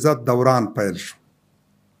او عزت دوران پیل شو،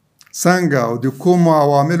 څنګه او د کومو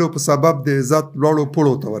عواملو په سبب د عزت لوړو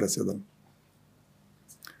پوړو ته ورسېدل.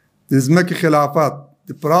 د ځمکې خلافت،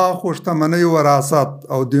 د پراخو شتمنیو وراثت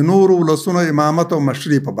او د نورو ولسونو امامت او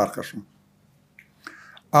مشري په برخه شو.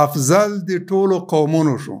 افضل د ټولو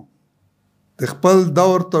قومونو شو، د خپل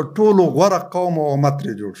دور تر ټولو غوره قوم او امت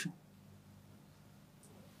ترې جوړ شو.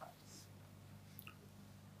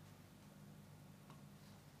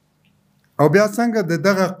 او بیا څنګه د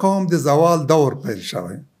دغه قوم د زوال دور پیل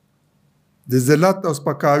شوی، د ذلت او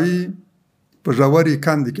سپکاوي په ژورې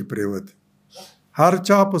کندې کې پرېوت. هر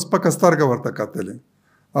چا په سپکه سترګه ورته کتلې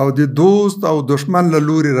او د دوست او دشمن له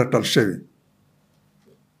لوري رټل شوي.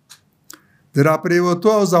 د راپرېوتو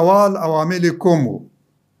او زوال عوامل کوم وو؟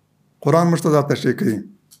 قرآن موږ ته دا تشریح کوي.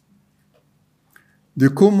 د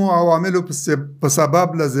کومو عواملو په سبب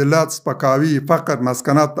له ذلت، سپکاوي، فقر،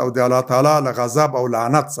 مسکنت او د الله تعالی له غضب او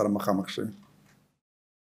لعنت سره مخامخ شوي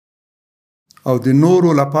او د نورو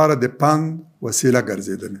لپاره د پند وسیله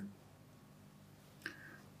ګرځېدلې.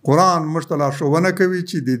 قرآن موږ ته لارښوونه کوي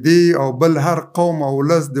چې د دې او بل هر قوم او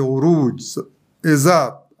ولس د عروج،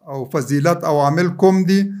 عزت او فضیلت عوامل کوم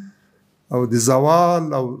دي او د زوال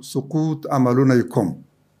او سقوط عملونه یې کوم.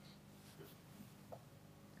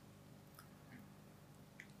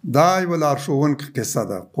 دا یو لارښوونکې قصه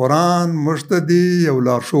ده. قرآن موږ ته د یو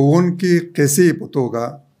لارښوونکې قصې په توګه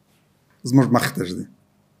زموږ مخې ته ږدي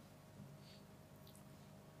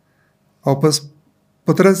او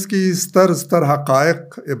په ترڅ کې ستر حقایق،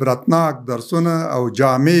 عبرتناک درسونه او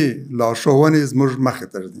جامع لارښوونې زموږ مخې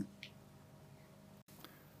ته ږدي.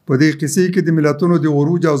 په دې قصې کې د ملتونو د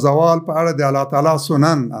عروج او زوال په اړه د الله تعالی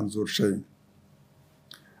سنن انځور شوي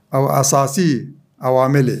او اساسي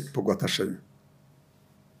عوامل یې په ګوته شوي.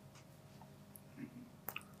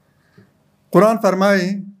 قرآن فرمایي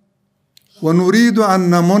ونريد أن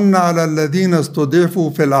نمن على الذين استضعفوا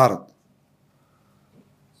في الأرض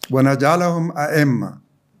ونجعلهم أئمة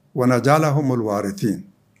ونجعلهم الوارثين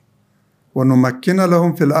ونمكن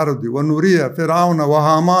لهم في الأرض ونري فرعون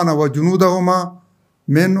وهامان وجنودهما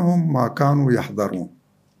منهم ما كانوا يحذرون.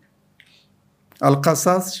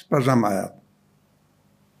 القصص شپږم آیات.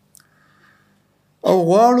 او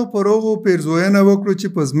غواړو پر هغو پیرزوینه وکړو چې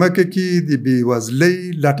په ځمکه کې د بېوزلۍ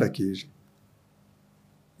لټه کېږي.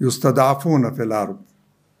 یستضعفون فی الارض،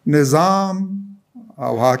 نظام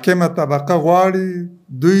او حاکمه طبقه غواړي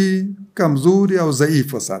دوی کمزوري او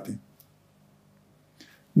ضعیف وساتي،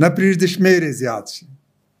 نه پرېږدي شمېر یې زیات شي،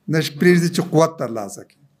 نه پرېږدي چې قوت ترلاسه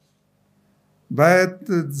کړي، باید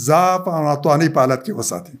ضعف او ناتوانۍ په حالت کې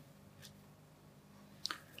وساتي.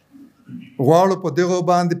 غواړو په دغو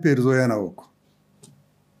باندې پیرزوینه وکړو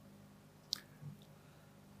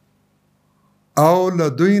او له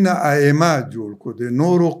دوی نه ائمه جوړ کړو، د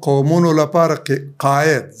نورو قومونو لپاره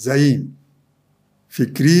قائد، زعیم،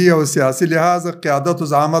 فکري او سیاسي لحاظه قیادت او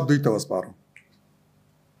زعامت دوی ته وسپارو.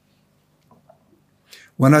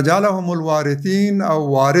 ونجعلهم الوارثین، او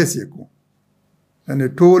وارث یې کړو، یعنې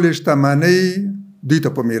ټولې شتمنۍ دوی ته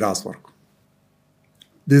په میراث ورکړو.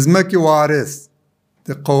 د ځمکې وارث، د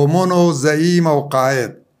قومونو زعیم او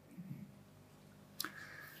قائد.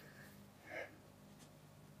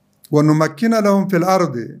 ونمکن لهم فی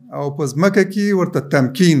الارض، او په ځمکه کې ورته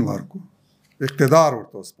تمکین ورکړو، اقتدار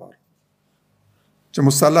ورته وسپارو چې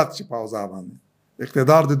مسلط شي په اوضاع باندې،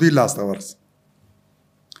 اقتدار د دوی لاسته ورسي.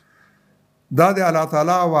 دا د الله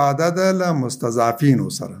تعالی وعده ده له مستضعفینو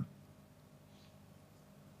سره،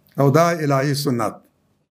 او دا الهي سنت.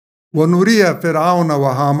 ونري فرعون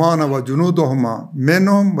وهامان وجنودهما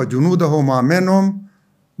منهم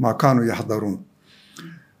ما كانوا يحذرون.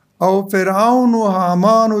 او فرعون و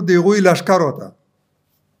هامان و دیغوی لشکر ہوتا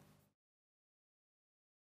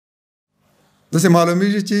دسې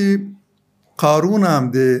معلومیږي چې قارون هم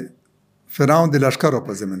د فرعون د لشکرو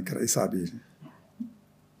په ضمن کې حسابېږي.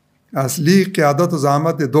 اصلي قیادت و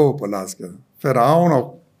زعامت د دوو په لاس کې، فرعون او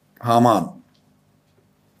هامان،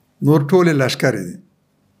 نور ټولې لشکرې دي.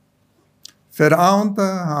 فرعون ته،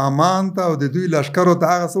 هامان ته او د دوی لشکرو ته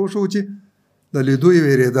هغه څه وشو چې د لیدو یې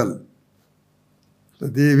وېرېدل، د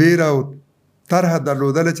دې ویره او طرحه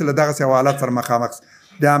درلودله چې له دغسې یو حالت سره مخامخ سي.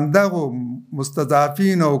 د همدغو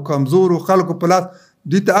مستضعفین او کمزورو خلکو په لاس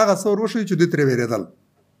دوی ته هغه څه ور وښیي چې دوی ترې وېرېدل.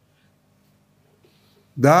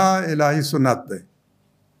 دا الهي سنت دی،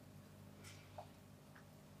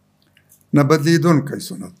 نه بدلیدونکی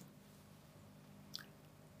سنت،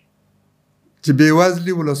 چې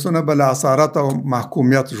بېوزلي ولسونه به له اسارت او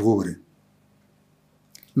محکومیت ژغوري.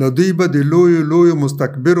 له دوی به د لویو لویو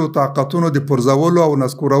مستکبرو طاقتونو د پرځولو او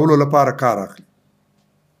نسکورولو لپاره کار اخلي.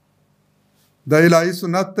 دا الهي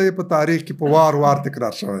سنت ته په تاریخ کې په وار وار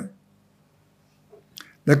تکرار شوی.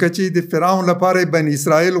 لکه چې د فرعون لپاره بني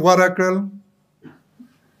اسرائیل غوره کړل،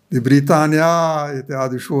 د بریتانیا،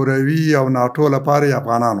 اتحاد شوروي او ناټو لپاره یې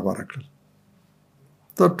افغانان غوره کړل،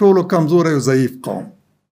 تر ټولو کمزوری او ضعیف قوم.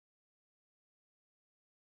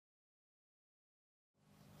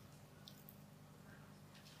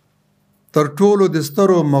 تر ټولو د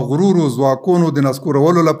سترو مغرورو ځواکونو د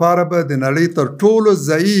نسکورولو لپاره به د نړۍ تر ټولو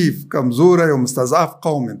ضعیف، کمزوری او مستضعف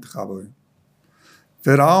قوم انتخابوي.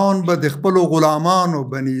 فرعون به د خپلو غلامانو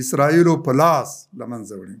بني اسرائیلو په لاس له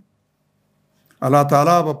منځه وړي. الله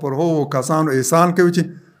تعالی به پر هغو کسانو احسان کوي چې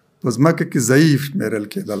په ځمکه کې ضعیف شمېرل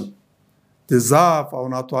کېدل، د ضعف او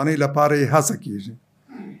ناتوانۍ لپاره یې هڅه کېږي.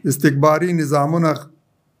 استکباري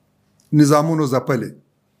نظامونو ځپلې.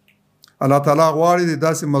 الله تعالی غواړي د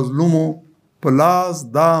داسې مظلومو په لاس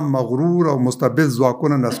دا مغرور او مستبد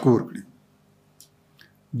ځواکونه نسکور کړي،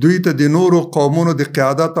 دوی ته د نورو قومونو د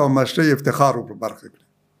قیادت او مشرۍ افتخار ور برخه کړي،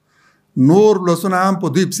 نور ولسونه هم په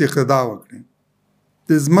دوی پسې اقتدا وکړي،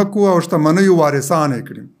 د ځمکو او شتمنیو وارثان یې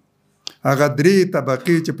کړي. هغه درې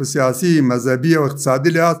طبقې چې په سیاسي، مذهبي او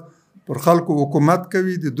اقتصادي لحاظ پر خلکو حکومت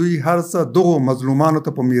کوي، د دوی هر څه دغو مظلومانو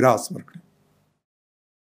ته په میراث ورکړي.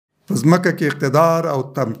 په ځمکه کې اقتدار او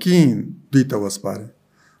تمکین دوی ته وسپاري،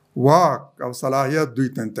 واک او صلاحیت دوی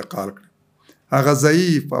ته انتقال کړي. هغه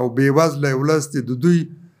ضعیف او بېوزله ولس د دوی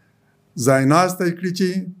ځایناستی کړي چې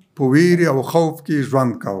په ویرې او خوف کې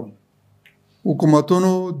ژوند کوو.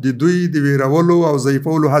 حکومتونو د دوی د ویرولو او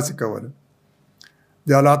ضعیفولو هڅې کولې. د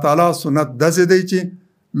الله تعالی سنت داسې دی چې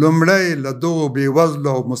لومړی له دغو بېوزلو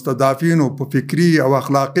او مستضعفینو په فکري او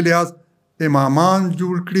اخلاقي لحاظ امامان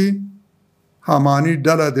جوړ کړي. هاماني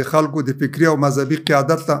ډله د خلکو د فکري او مذهبي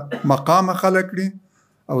قیادت ته مقامه خلک کړي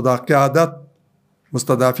او دا قیادت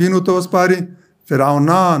مستضعفینو ته وسپاري.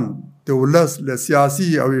 فرعونان د ولس له سیاسي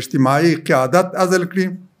او اجتماعي قیادت عزل کړي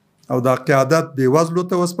او دا قیادت بېوزلو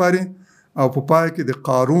ته وسپاري او په پای کې د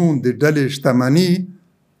قارون د ډلې شتمني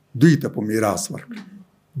دوی ته په میراث ورکړي.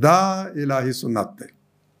 دا الهي سنت دی.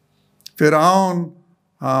 فرعون،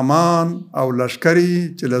 حامان او لشکري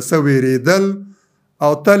چې له څه وېرېدل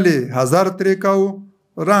او تلې حذر ترې کوو،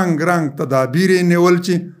 رنګ رنګ تدابیر یې نیول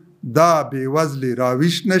چې دا بېوزلي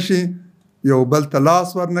راویښ نه شي، یو بل ته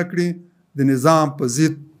لاس ورنه کړي، د نظام په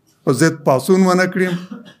ضد پاڅون ونه کړي.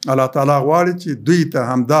 الله تعالی غواړي چې دوی ته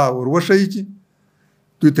همدا وروښیي چې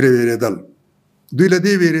دوی ترې وېرېدل. دوی له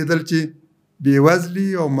دې وېرېدل چې بېوزلي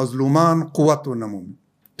او مظلومان قوت ونه مومي،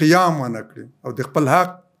 قیام ونه کړي او د خپل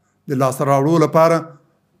حق د لاسته راوړلو لپاره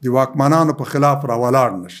د واکمنانو په خلاف راولاړ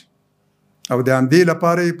نه شي او د همدې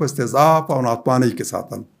لپاره یې په استضعاف او ناتوانۍ کې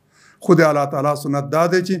ساتل. خو د الله تعالی سنت دا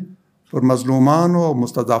دی چې پر مظلومانو او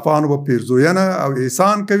مستضعفانو به پیرزوینه او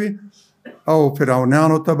احسان کوي او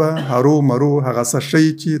فرعونانو ته به هرو مرو هغه څه شي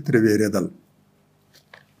چې ترې وېرېدل.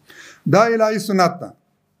 دا الهي سنت ده.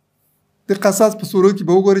 د قصص په سورو کې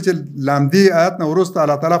به وګورئ چې له همدې آیت نه وروسته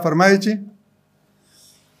الله تعالی فرمایي چې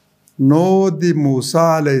نو د موسی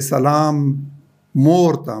علیه السلام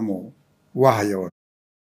مور ته مو وحی ورکړ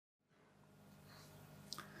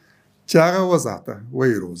چې هغه وساته،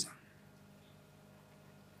 ویې روزه،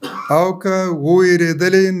 او که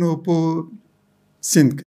ووېرېدلې نو په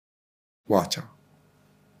سیند کې واچوه.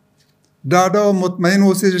 ډاډه او مطمئن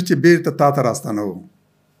اوسېږه چې بېرته تا ته راستنوو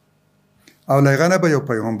او له هغه نه به یو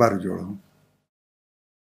پیغمبر جوړوو.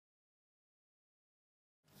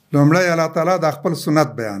 لومړی الله تعالی د خپل سنت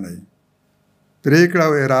بیانوي، پرېکړه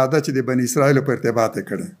او اراده چې د بني اسرائیلو په ارتباط یې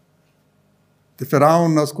کړې. د فرعون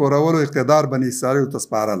نسکورولو اقتدار بني اسرائیلو ته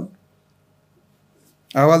سپارل،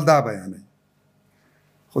 اول دا بیانوي.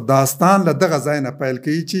 خو داستان له دغه ځای نه پیل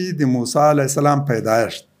کوي چې د موسی علیه السلام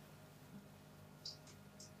پیدایشت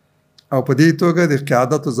او په دې توګه د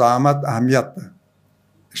قیادت او زعامت اهمیت ته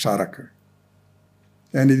اشاره کوي.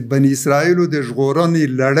 یعنی بني اسرائیلو د ژغورنې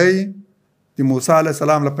لړۍ د موسی علیه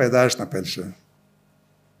السلام له پیدایشت نه پیل شوه.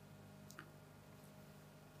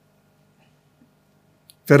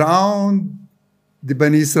 فرعون د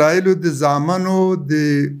بني اسرائیلو د زامنو د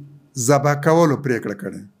ذبح کولو پرېکړه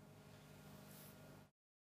کړې.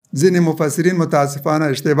 ځینې مفسرین متاسفانه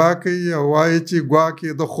اشتباه کوي او وایي چې ګواکې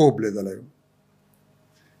د خوب لیدلی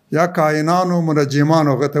یا کاهنانو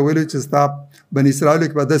منجمانو هغه ته ویلي چې ستا بني اسرائیلو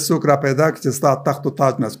کې به داسې څوک را پیدا کړي چې ستا تخت و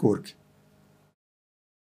تاج نسکور کړي.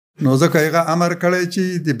 نو ځکه هغه امر کړی چې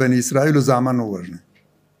د بني اسرائیلو زامن ووژني.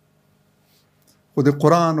 خو د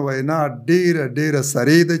قرآن وینا ډېره ډېره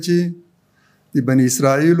سریع ده چې د بني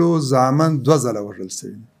اسرائیلو زامن 2 ځله وژل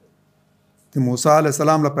شوي، د موسی علیه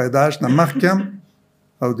السلام له پیدایشت نه مخکې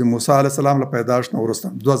او د موسی علیه السلام له پیدایشت نه وروسته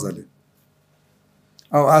 2 ځلې.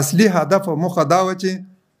 او اصلي هدف او موخه دا وه چې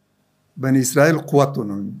بني اسرائیل قوت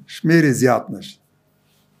ونومي، شمیر یې زیات نشي،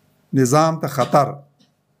 نظام ته خطر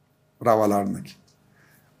راولاړ نه کړي.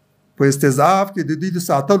 په استضعاف کې د دوی د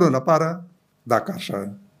ساتلو لپاره دا کار شوی.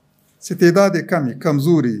 استعداد یې کم،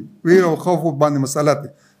 کمزوري، ویر او خوف باندې مسلط،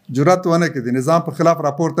 جرأت ونه کړي د نظام په خلاف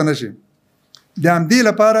راپورته نه شي. د همدې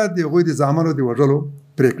لپاره د هغوی د زامنو د وژلو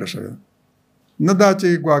پرېکړه شوې. نه دا چې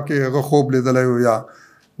ګواکې هغه خوب لیدلی و یا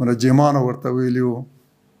منجمانو ورته ویلي وو،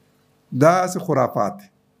 داسې خرافات دي.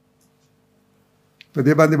 په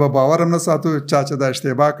دې باندې به باور هم نه ساتو. چا چې دا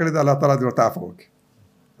اشتباه کړې ده الله تعالی دې ورته عفو وکړي.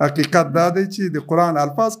 حقیقت دا دی چې د قرآن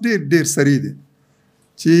الفاظ ډېر ډېر سریع دي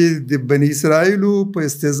چې د بني اسرائیلو په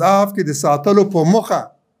استضعاف کې د ساتلو په موخه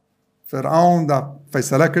فرعون دا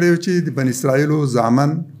فیصله کړې چې د بني اسرائیلو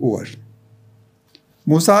زامن ووژني.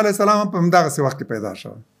 موسی علیه السلام په همدغسې وخت کې پیدا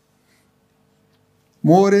شوی.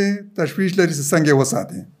 مور یې تشویش لري چې څنګه یې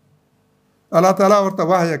وساتي. الله تعالی ورته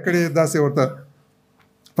وحی کړې، داسې ورته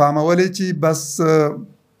فهمولی چې بس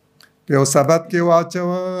په یو سبد کې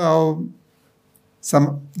واچوه او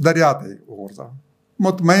دریا ته یې وغورځوه،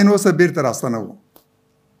 مطمئن اوسه بیرته راستنوو.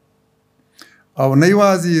 او نه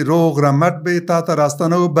یوازې روغ رمټ به یې تا ته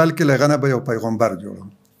راستنوو بلکې له هغه نه به یو پیغمبر جوړو.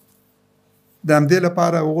 د همدې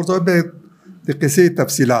لپاره وغورځوه. بیا د قصې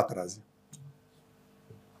تفصیلات راځي.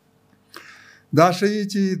 دا شی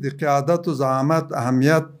چې د قیادت و زعامت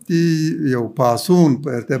اهمیت دی یو پاسون په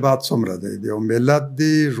ارتباط څومره دی، د یو ملت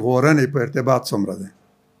دی ژغورنې په ارتباط څومره دی.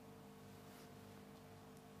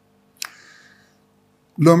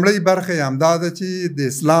 لومړی برخه یې همدا ده چې د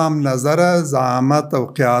اسلام نظره زعامت او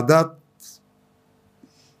قیادت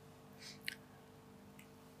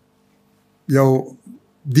یو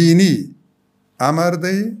دینی امر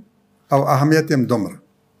دی او اهمیت هم دومره.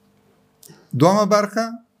 دومه برخه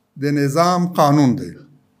د نظام قانون دی.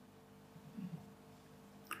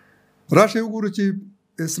 راشه وګورو چې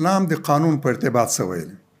اسلام د قانون په ارتباط څه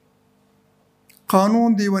ویل. قانون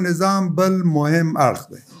د یو نظام بل مهم اړخ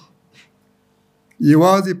دی.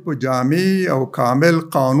 یوازې په جامع او کامل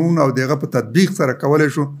قانون او دغه په تطبیق سره کولی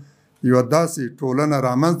شو یو داسې ټولنه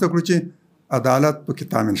رامنځته کړو چې عدالت پکې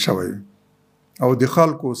تامین شوی او د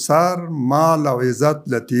خلکو سر، مال او عزت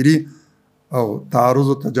له تیري او تعرض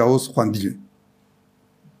او تجاوز خوندي وي.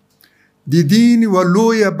 د دین یوه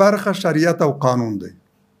لویه برخه شریعت او قانون دی.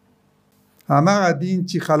 هماغه دین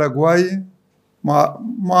چې خلک وایي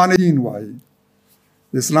معنی دین وایي.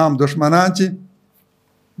 اسلام دشمنان چې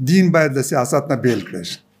دین باید له سیاست نه بیل کړی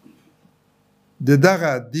شي. د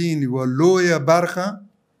دغه دین یوه لویه برخه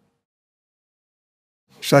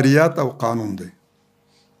شریعت او قانون دی.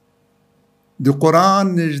 د قرآن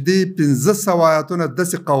نږدې 1500 آیاتونه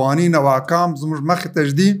داسې قوانین او احکام زموږ مخې ته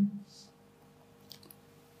ږدي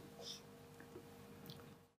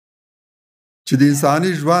چې د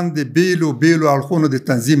انساني ژوند د بیلو اړخونو د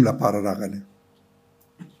تنظیم لپاره راغلی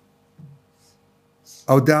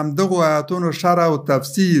او د همدغو آیاتونو شرح او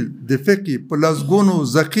تفسیر د فقه په لسګونو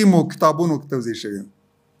ضخیمو کتابونو کې توضیح شوی.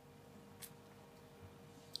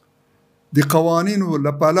 د قوانینو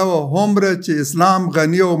له پلوه هومره چې اسلام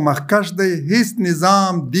غني او مخکش دی، هیڅ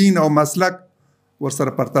نظام، دین او مسلک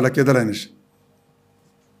ورسره پرتله کېدلی نشي.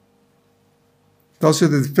 تاسو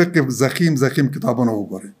د فقه ضخیم کتابونه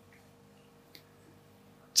وګورئ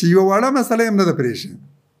چې یوه وړه مسله هم نه ده پرېښې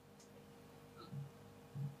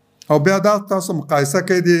او بیا دا تاسو مقایسه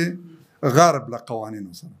کوي د غرب له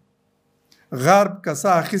قوانینو سره. غرب که څه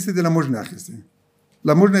اخیستي دي له موږ نه اخیستي،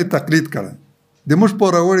 له موږ نه تقلید کړی، د موږ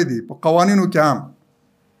پوروړي دي په قوانینو کې هم.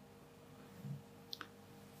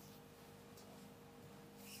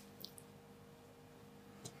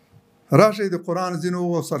 راشئ د قرآن ځینو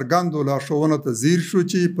څرګندو لارښوونو ته ځیر شو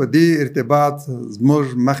چې په دې ارتباط زموږ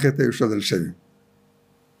مخې ته ایښودل شوي.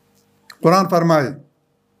 قرآن فرمایي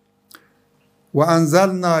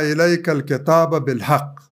وأنزلنا إليك الكتاب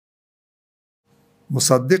بالحق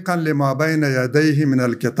مصدقا لما بين يديه من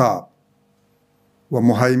الكتاب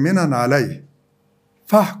ومهيمنا عليه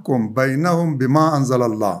فاحكم بينهم بما أنزل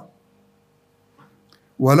الله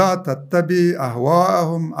ولا تتبع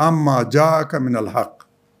أهواءهم عما جاءك من الحق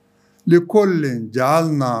لكل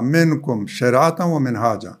جعلنا منكم شرعة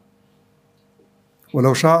ومنهاجا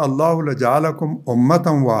ولو شاء الله لجعلكم أمة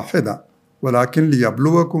واحدة ولكن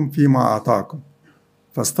ليبلوكم فيما آتاكم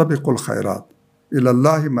فاستبقوا الخيرات إلى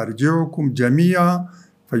الله مرجعكم جميعا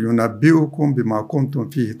فينبئكم بما كنتم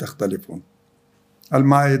فيه تختلفون.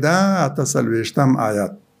 المائده 48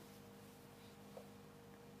 آیات.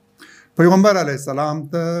 پیغمبر علیه السلام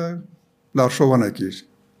ته لارښوونه کیږي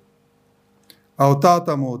او تا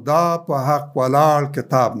ته مو دا په حق ولاړ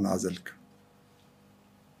کتاب نازل کړ.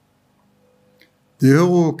 د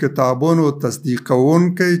هغو کتابونو تصدیق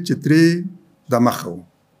کوونکی چې ترې د مخه و،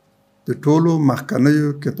 د ټولو مخکنیو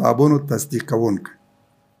کتابونو تصدیق کوونکی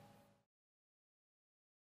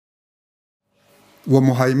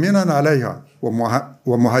ومهیمنا علیها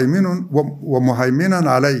ومهیمنا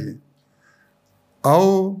علیه او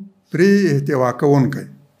پرې احتوا کوونکی.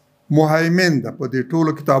 مهیمن ده په دې ټولو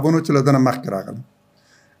کتابونو چې له دنه مخکې راغلي،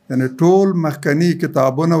 یعنې ټول مخکني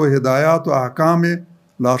کتابونه و هدایات او احکام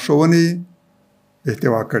لارښوونې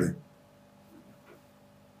احتوا کړي،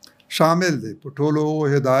 شامل دی په ټولو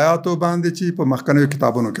هدایاتو باندې چې په مخکنیو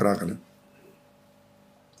کتابونو کې راغلي.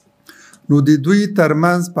 نو د دوی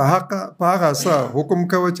ترمنځ په هغه څه حکم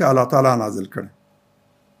کوي چې الله تعالی نازل کړي.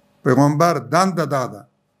 پیغمبر دنده دا ده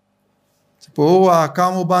چې په هغو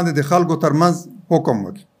احکامو باندې د خلکو ترمنځ حکم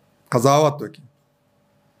وکړي، قضاوت وکړي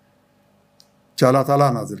چې الله تعالی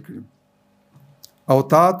نازل کړي او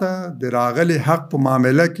تا ته د راغلي حق په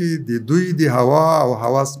معامله کې د دوی د هوا او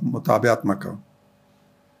هوس مطابقت مه کوه.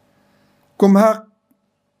 کوم حق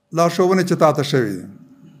لارښوونې چې تا ته شوي دي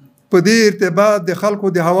په دې ارتباط د خلکو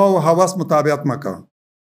د هوا او هوس مطابقت مه کوه.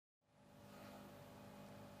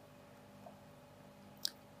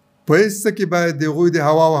 په هېڅ څه کې باید د هغوی د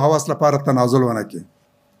هوا او هوس لپاره تنازل ونه کړي،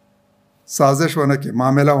 سازش ونه کړي،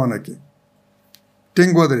 معامله ونه کړي.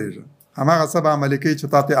 ټینګ ودرېږه، هماغه څه به عملي کوي چې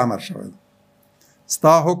تا ته امر شوی دی.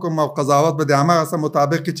 ستا حکم او قضاوت به د هماغه څه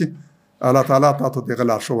مطابق چې الله تعالی تا ته دغه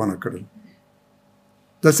لارښوونه کړل.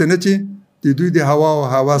 داسې نه چې د دوی د هوا او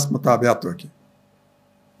هوس مطابقت وکړي،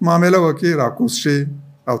 معامله وکړي، راکوز شي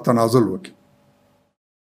او تنازل وکړي.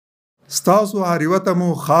 ستاسو هر یوه ته مو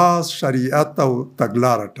خاص شریعت او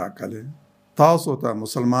تګلاره ټاکلې، تاسو ته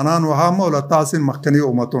مسلمانانو هم او له تاسې مخکني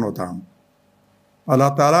امتونو ته هم الله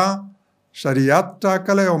تعالی شریعت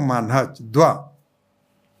ټاکلی او منهج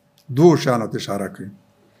دو شانو ته اشاره کوي.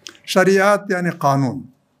 شریعت یعنی قانون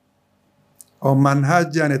او منهج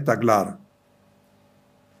یعنی تګلاره.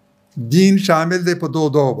 دین شامل دی په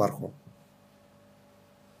دوه برخو،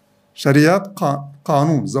 شریعت،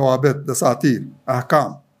 قانون، ضوابط، دساتیر،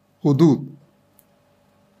 احکام، حدود،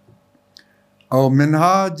 او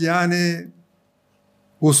منهاج یعنی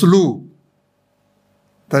اسلوب،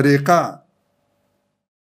 طریقه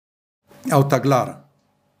او تګلاره.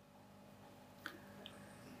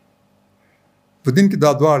 په دین کې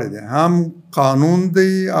دا دواړه دي، هم قانون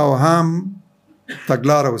دی او هم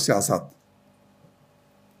تګلاره او سیاست،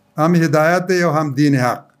 هم هدایت دی او هم دین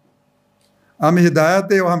حق، هم هدایت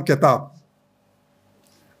دی او هم کتاب.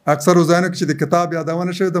 اکثر ځایونو کې چې د کتاب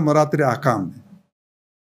یادونه شوی د مراد ترې احکام دي.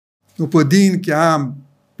 نو په دین کې هم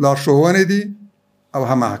لارښوونې دي او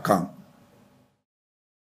هم احکام،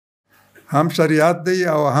 هم شریعت دی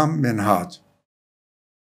او هم منهاج.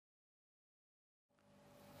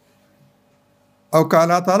 او که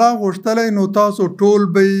الله تعالی غوښتلی نو تاسو ټول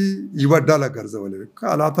به یوه ډله ګرځولې وي. که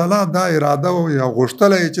الله تعالی دا اراده او یا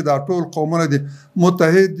غوښتلی چې دا ټول قومونه دي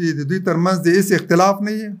متحد دي، د دوی ترمنځ د هېڅ اختلاف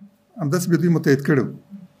نه وي، همداسې به دوی متحد کړي وو.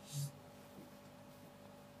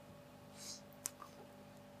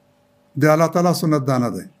 د الله تعالی سنت دا نه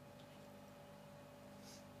دی.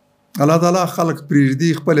 الله تعالی خلق پرېږدي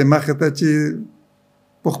خپلې مخې ته چې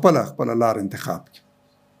په خپله لار انتخاب کړي،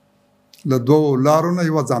 له دوو لارو نه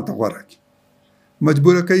یوه ځان ته غوره کړي.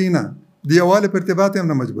 مجبوره کوي نه، د یووالي په ارتباط هم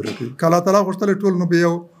نه مجبوره کوي. که الله تعالی غوښتلی ټول نو به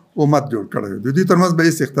یو امت جوړ کړی وي، د دوی ترمنځ به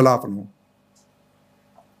هېڅ اختلاف نه و.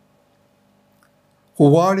 خو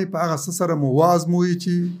غواړي په هغه څه سره مو وازموي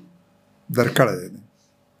چې درکړی دی،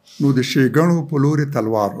 نو د ښېګڼو په لورې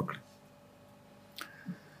تلوار وکړي.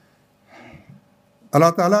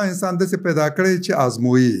 الله تعالی انسان داسې پیدا کړی چې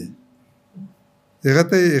آزموي، هغه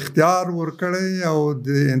ته اختیار ورکړی او د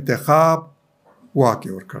انتخاب واک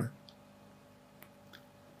یې ورکړی.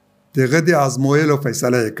 دغه د آزمویلو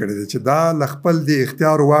فیصله یې کړې ده چې دا له خپل د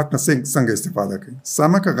اختیار واک نه څنګه استفاده کوي،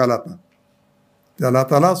 سمه که غلطه. د الله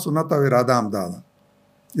تعالی سنت او اراده هم دا ده.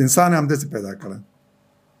 انسان هم داسې پیدا کړی،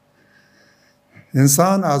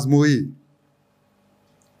 انسان آزموي،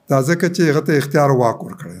 دا ځکه چې هغه ته اختیار واک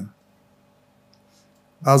ورکړی.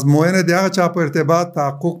 آزموینه د هغه چا په ارتباط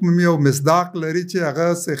تحقق مومي او مصداق لري چې هغه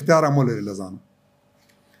څه اختیار هم ولري له ځانه.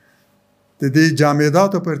 د دې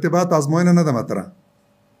جامداتو په ارتباط آزموینه نه ده مطرح،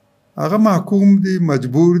 هغه محکوم دي،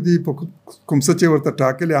 مجبور دي، په کوم څه چې ورته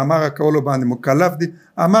ټاکلي هماغه کولو باندې مکلف دي،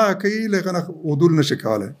 هماغه کوي، له هغه نه عدول نشي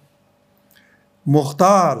کولی.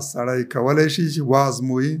 مختار سړی کولی شي چې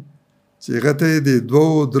وازموي، چې هغه ته د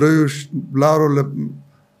دوو دریو لارو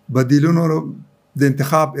بدیلونو د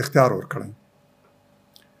انتخاب اختیار ورکړی.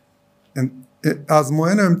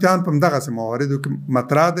 ازموینه امتحان په همدغسې مواردو کې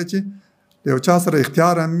مطرح ده چې د یو چا سره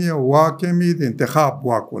اختیار هم وي او واک هم وي، د انتخاب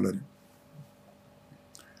واک ولري.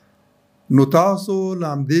 نو تاسو له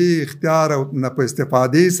همدې اختیار نه په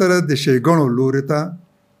استفادې سره د ښېګڼو لوري ته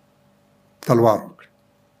تلوار وکړئ.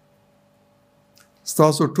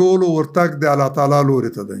 ستاسو ټولو ورتګ د الله تعالی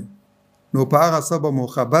لوري ته دی، نو په هغه څه به مو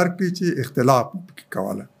خبر کړي چې اختلاف مو پکې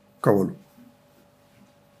کولو.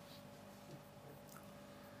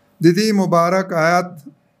 د دې مبارک آیات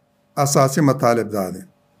اساسي مطالب دا دی.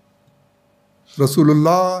 رسول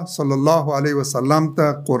الله صلی الله علیه وسلم ته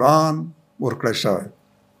قرآن ورکړی شوی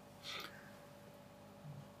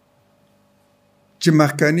چې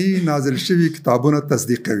مخکني نازل شوي کتابونه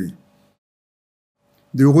تصدیق کوي.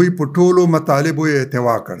 د هغوی په ټولو مطالبو یې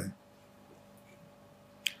احتوا کړی.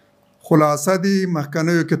 خلاصه دي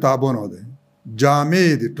مخکنیو کتابونو دی، جامع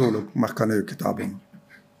دي ټولو مخکنیو کتابونو.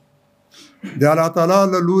 د الله تعالی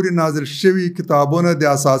له لوري نازل شوي کتابونه د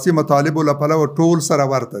اساسي مطالبو له پلوه ټول سره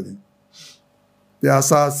ورته دي. د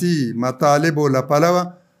اساسي مطالبو له پلوه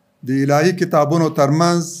د الهي کتابونو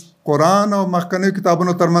ترمنځ، قرآن او مخکنیو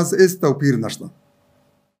کتابونو ترمنځ هېڅ توپیر نشته.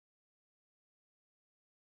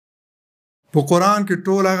 په قرآن کې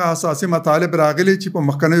ټول هغه اساسي مطالب راغلي چې په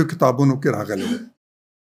مخکنیو کتابونو کې راغلي.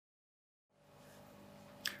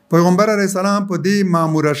 پیغمبر علیه السلام په دې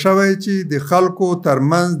ماموره شوی چې د خلکو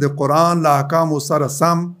ترمنځ د قرآن له احکامو سره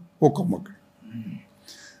سم حکم وکړي.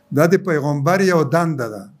 دا د پیغمبر یو دنده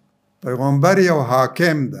ده، پیغمبر یو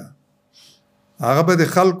حاکم ده، هغه به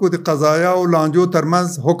د خلکو د قضایا او لانجو ترمنځ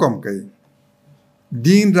حکم کوي.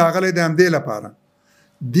 دین راغلی د همدې لپاره،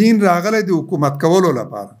 دین راغلی د حکومت کولو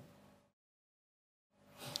لپاره.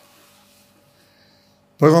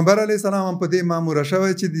 پیغمبر علیه السلام هم په دې ماموره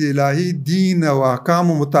شوی چې د الهي دین او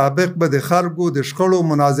احکامو مطابق به د خلکو د شخړو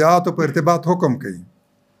منازعاتو په ارتباط حکم کوي.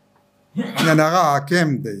 یعنې هغه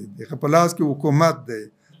حاکم دی، د په لاس کې حکومت دی،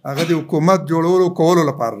 هغه د حکومت جوړولو کولو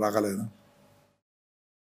لپاره راغلی ده.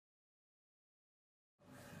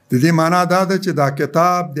 د دې معنا دا ده چې دا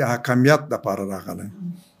کتاب د حاکمیت لپاره راغلی.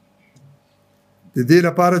 د دې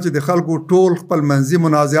لپاره چې د خلکو ټول خپل منځي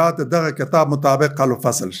منازعات دغه کتاب مطابق حل و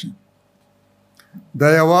فصل شي. دا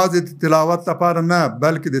یوازې د تلاوت لپاره نه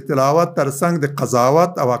بلکې د تلاوت ترڅنګ د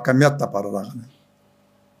قضاوت او حکمیت لپاره راغلی.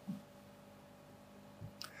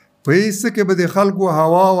 په هیڅ کې به د خلکو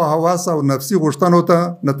هوا او حواس او نفسي غوښتنو ته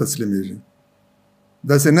نه تسلیمیږي.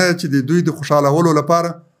 داسې نه چې د دوی د خوشحالولو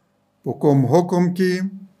لپاره په کوم حکم کې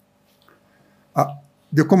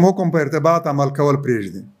د کوم حکم په ارتباط عمل کول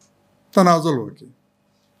پرېږدي، تنازل وکړي،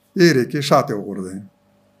 ایرې کې شاته وغورځوي.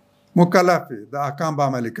 مکلف د احکام به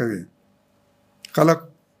عملي کوي. خلک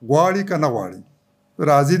غواړي که نه غواړي،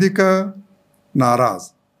 راضي دي که ناراض.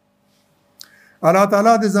 الله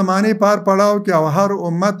تعالی د زمانې پار پړاو کې او هر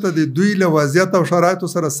امت ته د دوی له وضعیت او شرایطو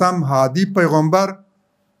سره سم هادي پیغمبر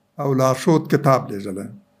او لارښود کتاب لیږلی.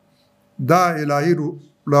 دا الهي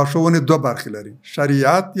لارښوونې دوه برخې لري: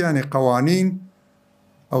 شریعت یعنی قوانین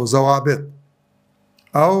او ضوابط،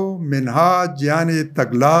 او منهاج یعنی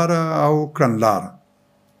تګلاره او کړنلاره.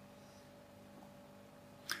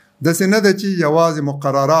 داسې نه ده چې یوازې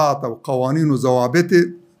مقررات او قوانین او ضوابط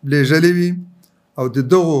لیږلي وي او د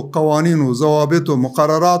دغو قوانینو ضوابطو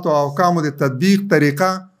مقررات او احکامو د تطبیق طریقه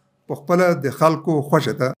په خپله د خلکو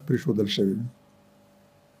خوښې ته پرېښودل شوې وي،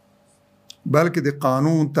 بلکې د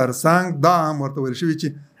قانون ترڅنګ دا هم ورته ویل شوي چې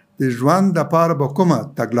د ژوند لپاره به کومه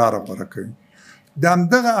تګلاره غوره کوي، د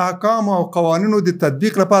همدغه احکامو او قوانینو د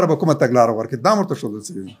تطبیق لپاره به کومه تګلاره غوره کوي. دا هم ورته ښودل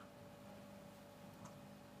شوي وي.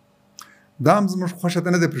 دا هم زموږ خوښې ته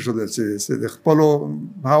نه دی پرېښودل شوي چې د خپلو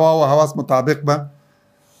هوا او حواس مطابق به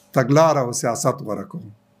تګلاره او سیاست غوره کوو.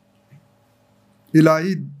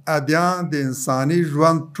 الهي ادیان د انساني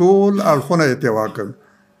ژوند ټول اړخونه اتوا کوي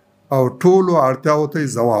او ټولو اړتیاو ته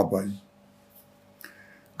ځواب وایي.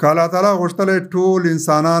 که الله تعالی غوښتلی ټول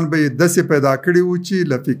انسانان به یې داسې پیدا کړي وو چې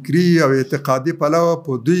له فکري او اعتقادي پلوه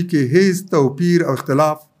په دوی کې هیڅ توپیر او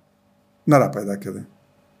اختلاف نه را پیدا کېده.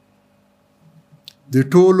 د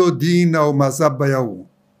ټولو دین او مذهب به یو و،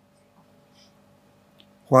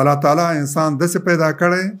 خو الله تعالی انسان داسې پیدا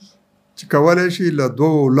کړی چې کولی شي له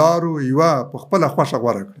دوو لارو یوه په خپله خوښه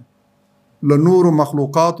غوره کړي. له نورو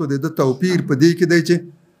مخلوقاتو د ده توپیر په دې کې دی چې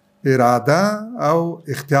اراده او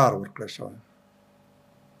اختیار ورکړی شوی،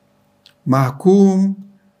 محکوم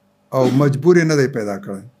او مجبور نه دی پیدا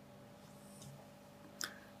کړی.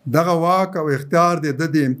 دغه واک او اختیار د ده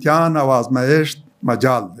د امتحان او آزمایښت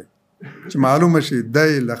مجال دی چې معلومه شي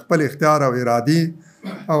دی له خپل اختیار او ارادي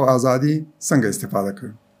او ازادي څنګه استفاده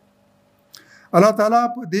کوي. الله تعالی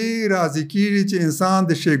په دې راضي کېږي چې انسان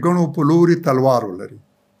د ښېګڼو په لوري تلوار ولري،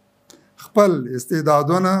 خپل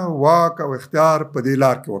استعدادونه، واک او اختیار په دې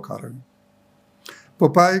لار کې وکاروي. په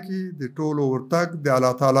پای کې د ټولو ورتګ د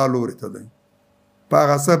الله تعالی لوري ته دی. په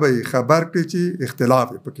هغه څه به یې خبر کړي چې اختلاف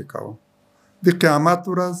یې پکې کاوه. د قیامت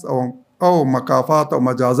ورځ او مکافات او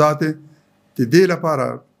مجازات د دې لپاره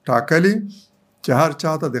ټاکلي چې هر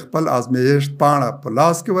چاته د خپل ازمایښت پاڼه په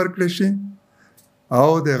لاس کې ورکړی شي او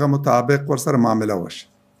د هغه مطابق ورسره معامله وشي.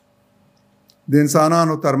 د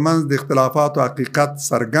انسانانو ترمنځ د اختلافاتو حقیقت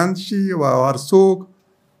څرګند شي او هر څوک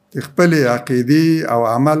د خپلې عقیدې او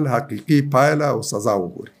عمل حقیقي پایله او سزا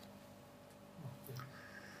وګوري.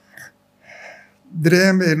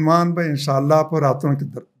 دریم عنوان به انشاءالله په راتلونکي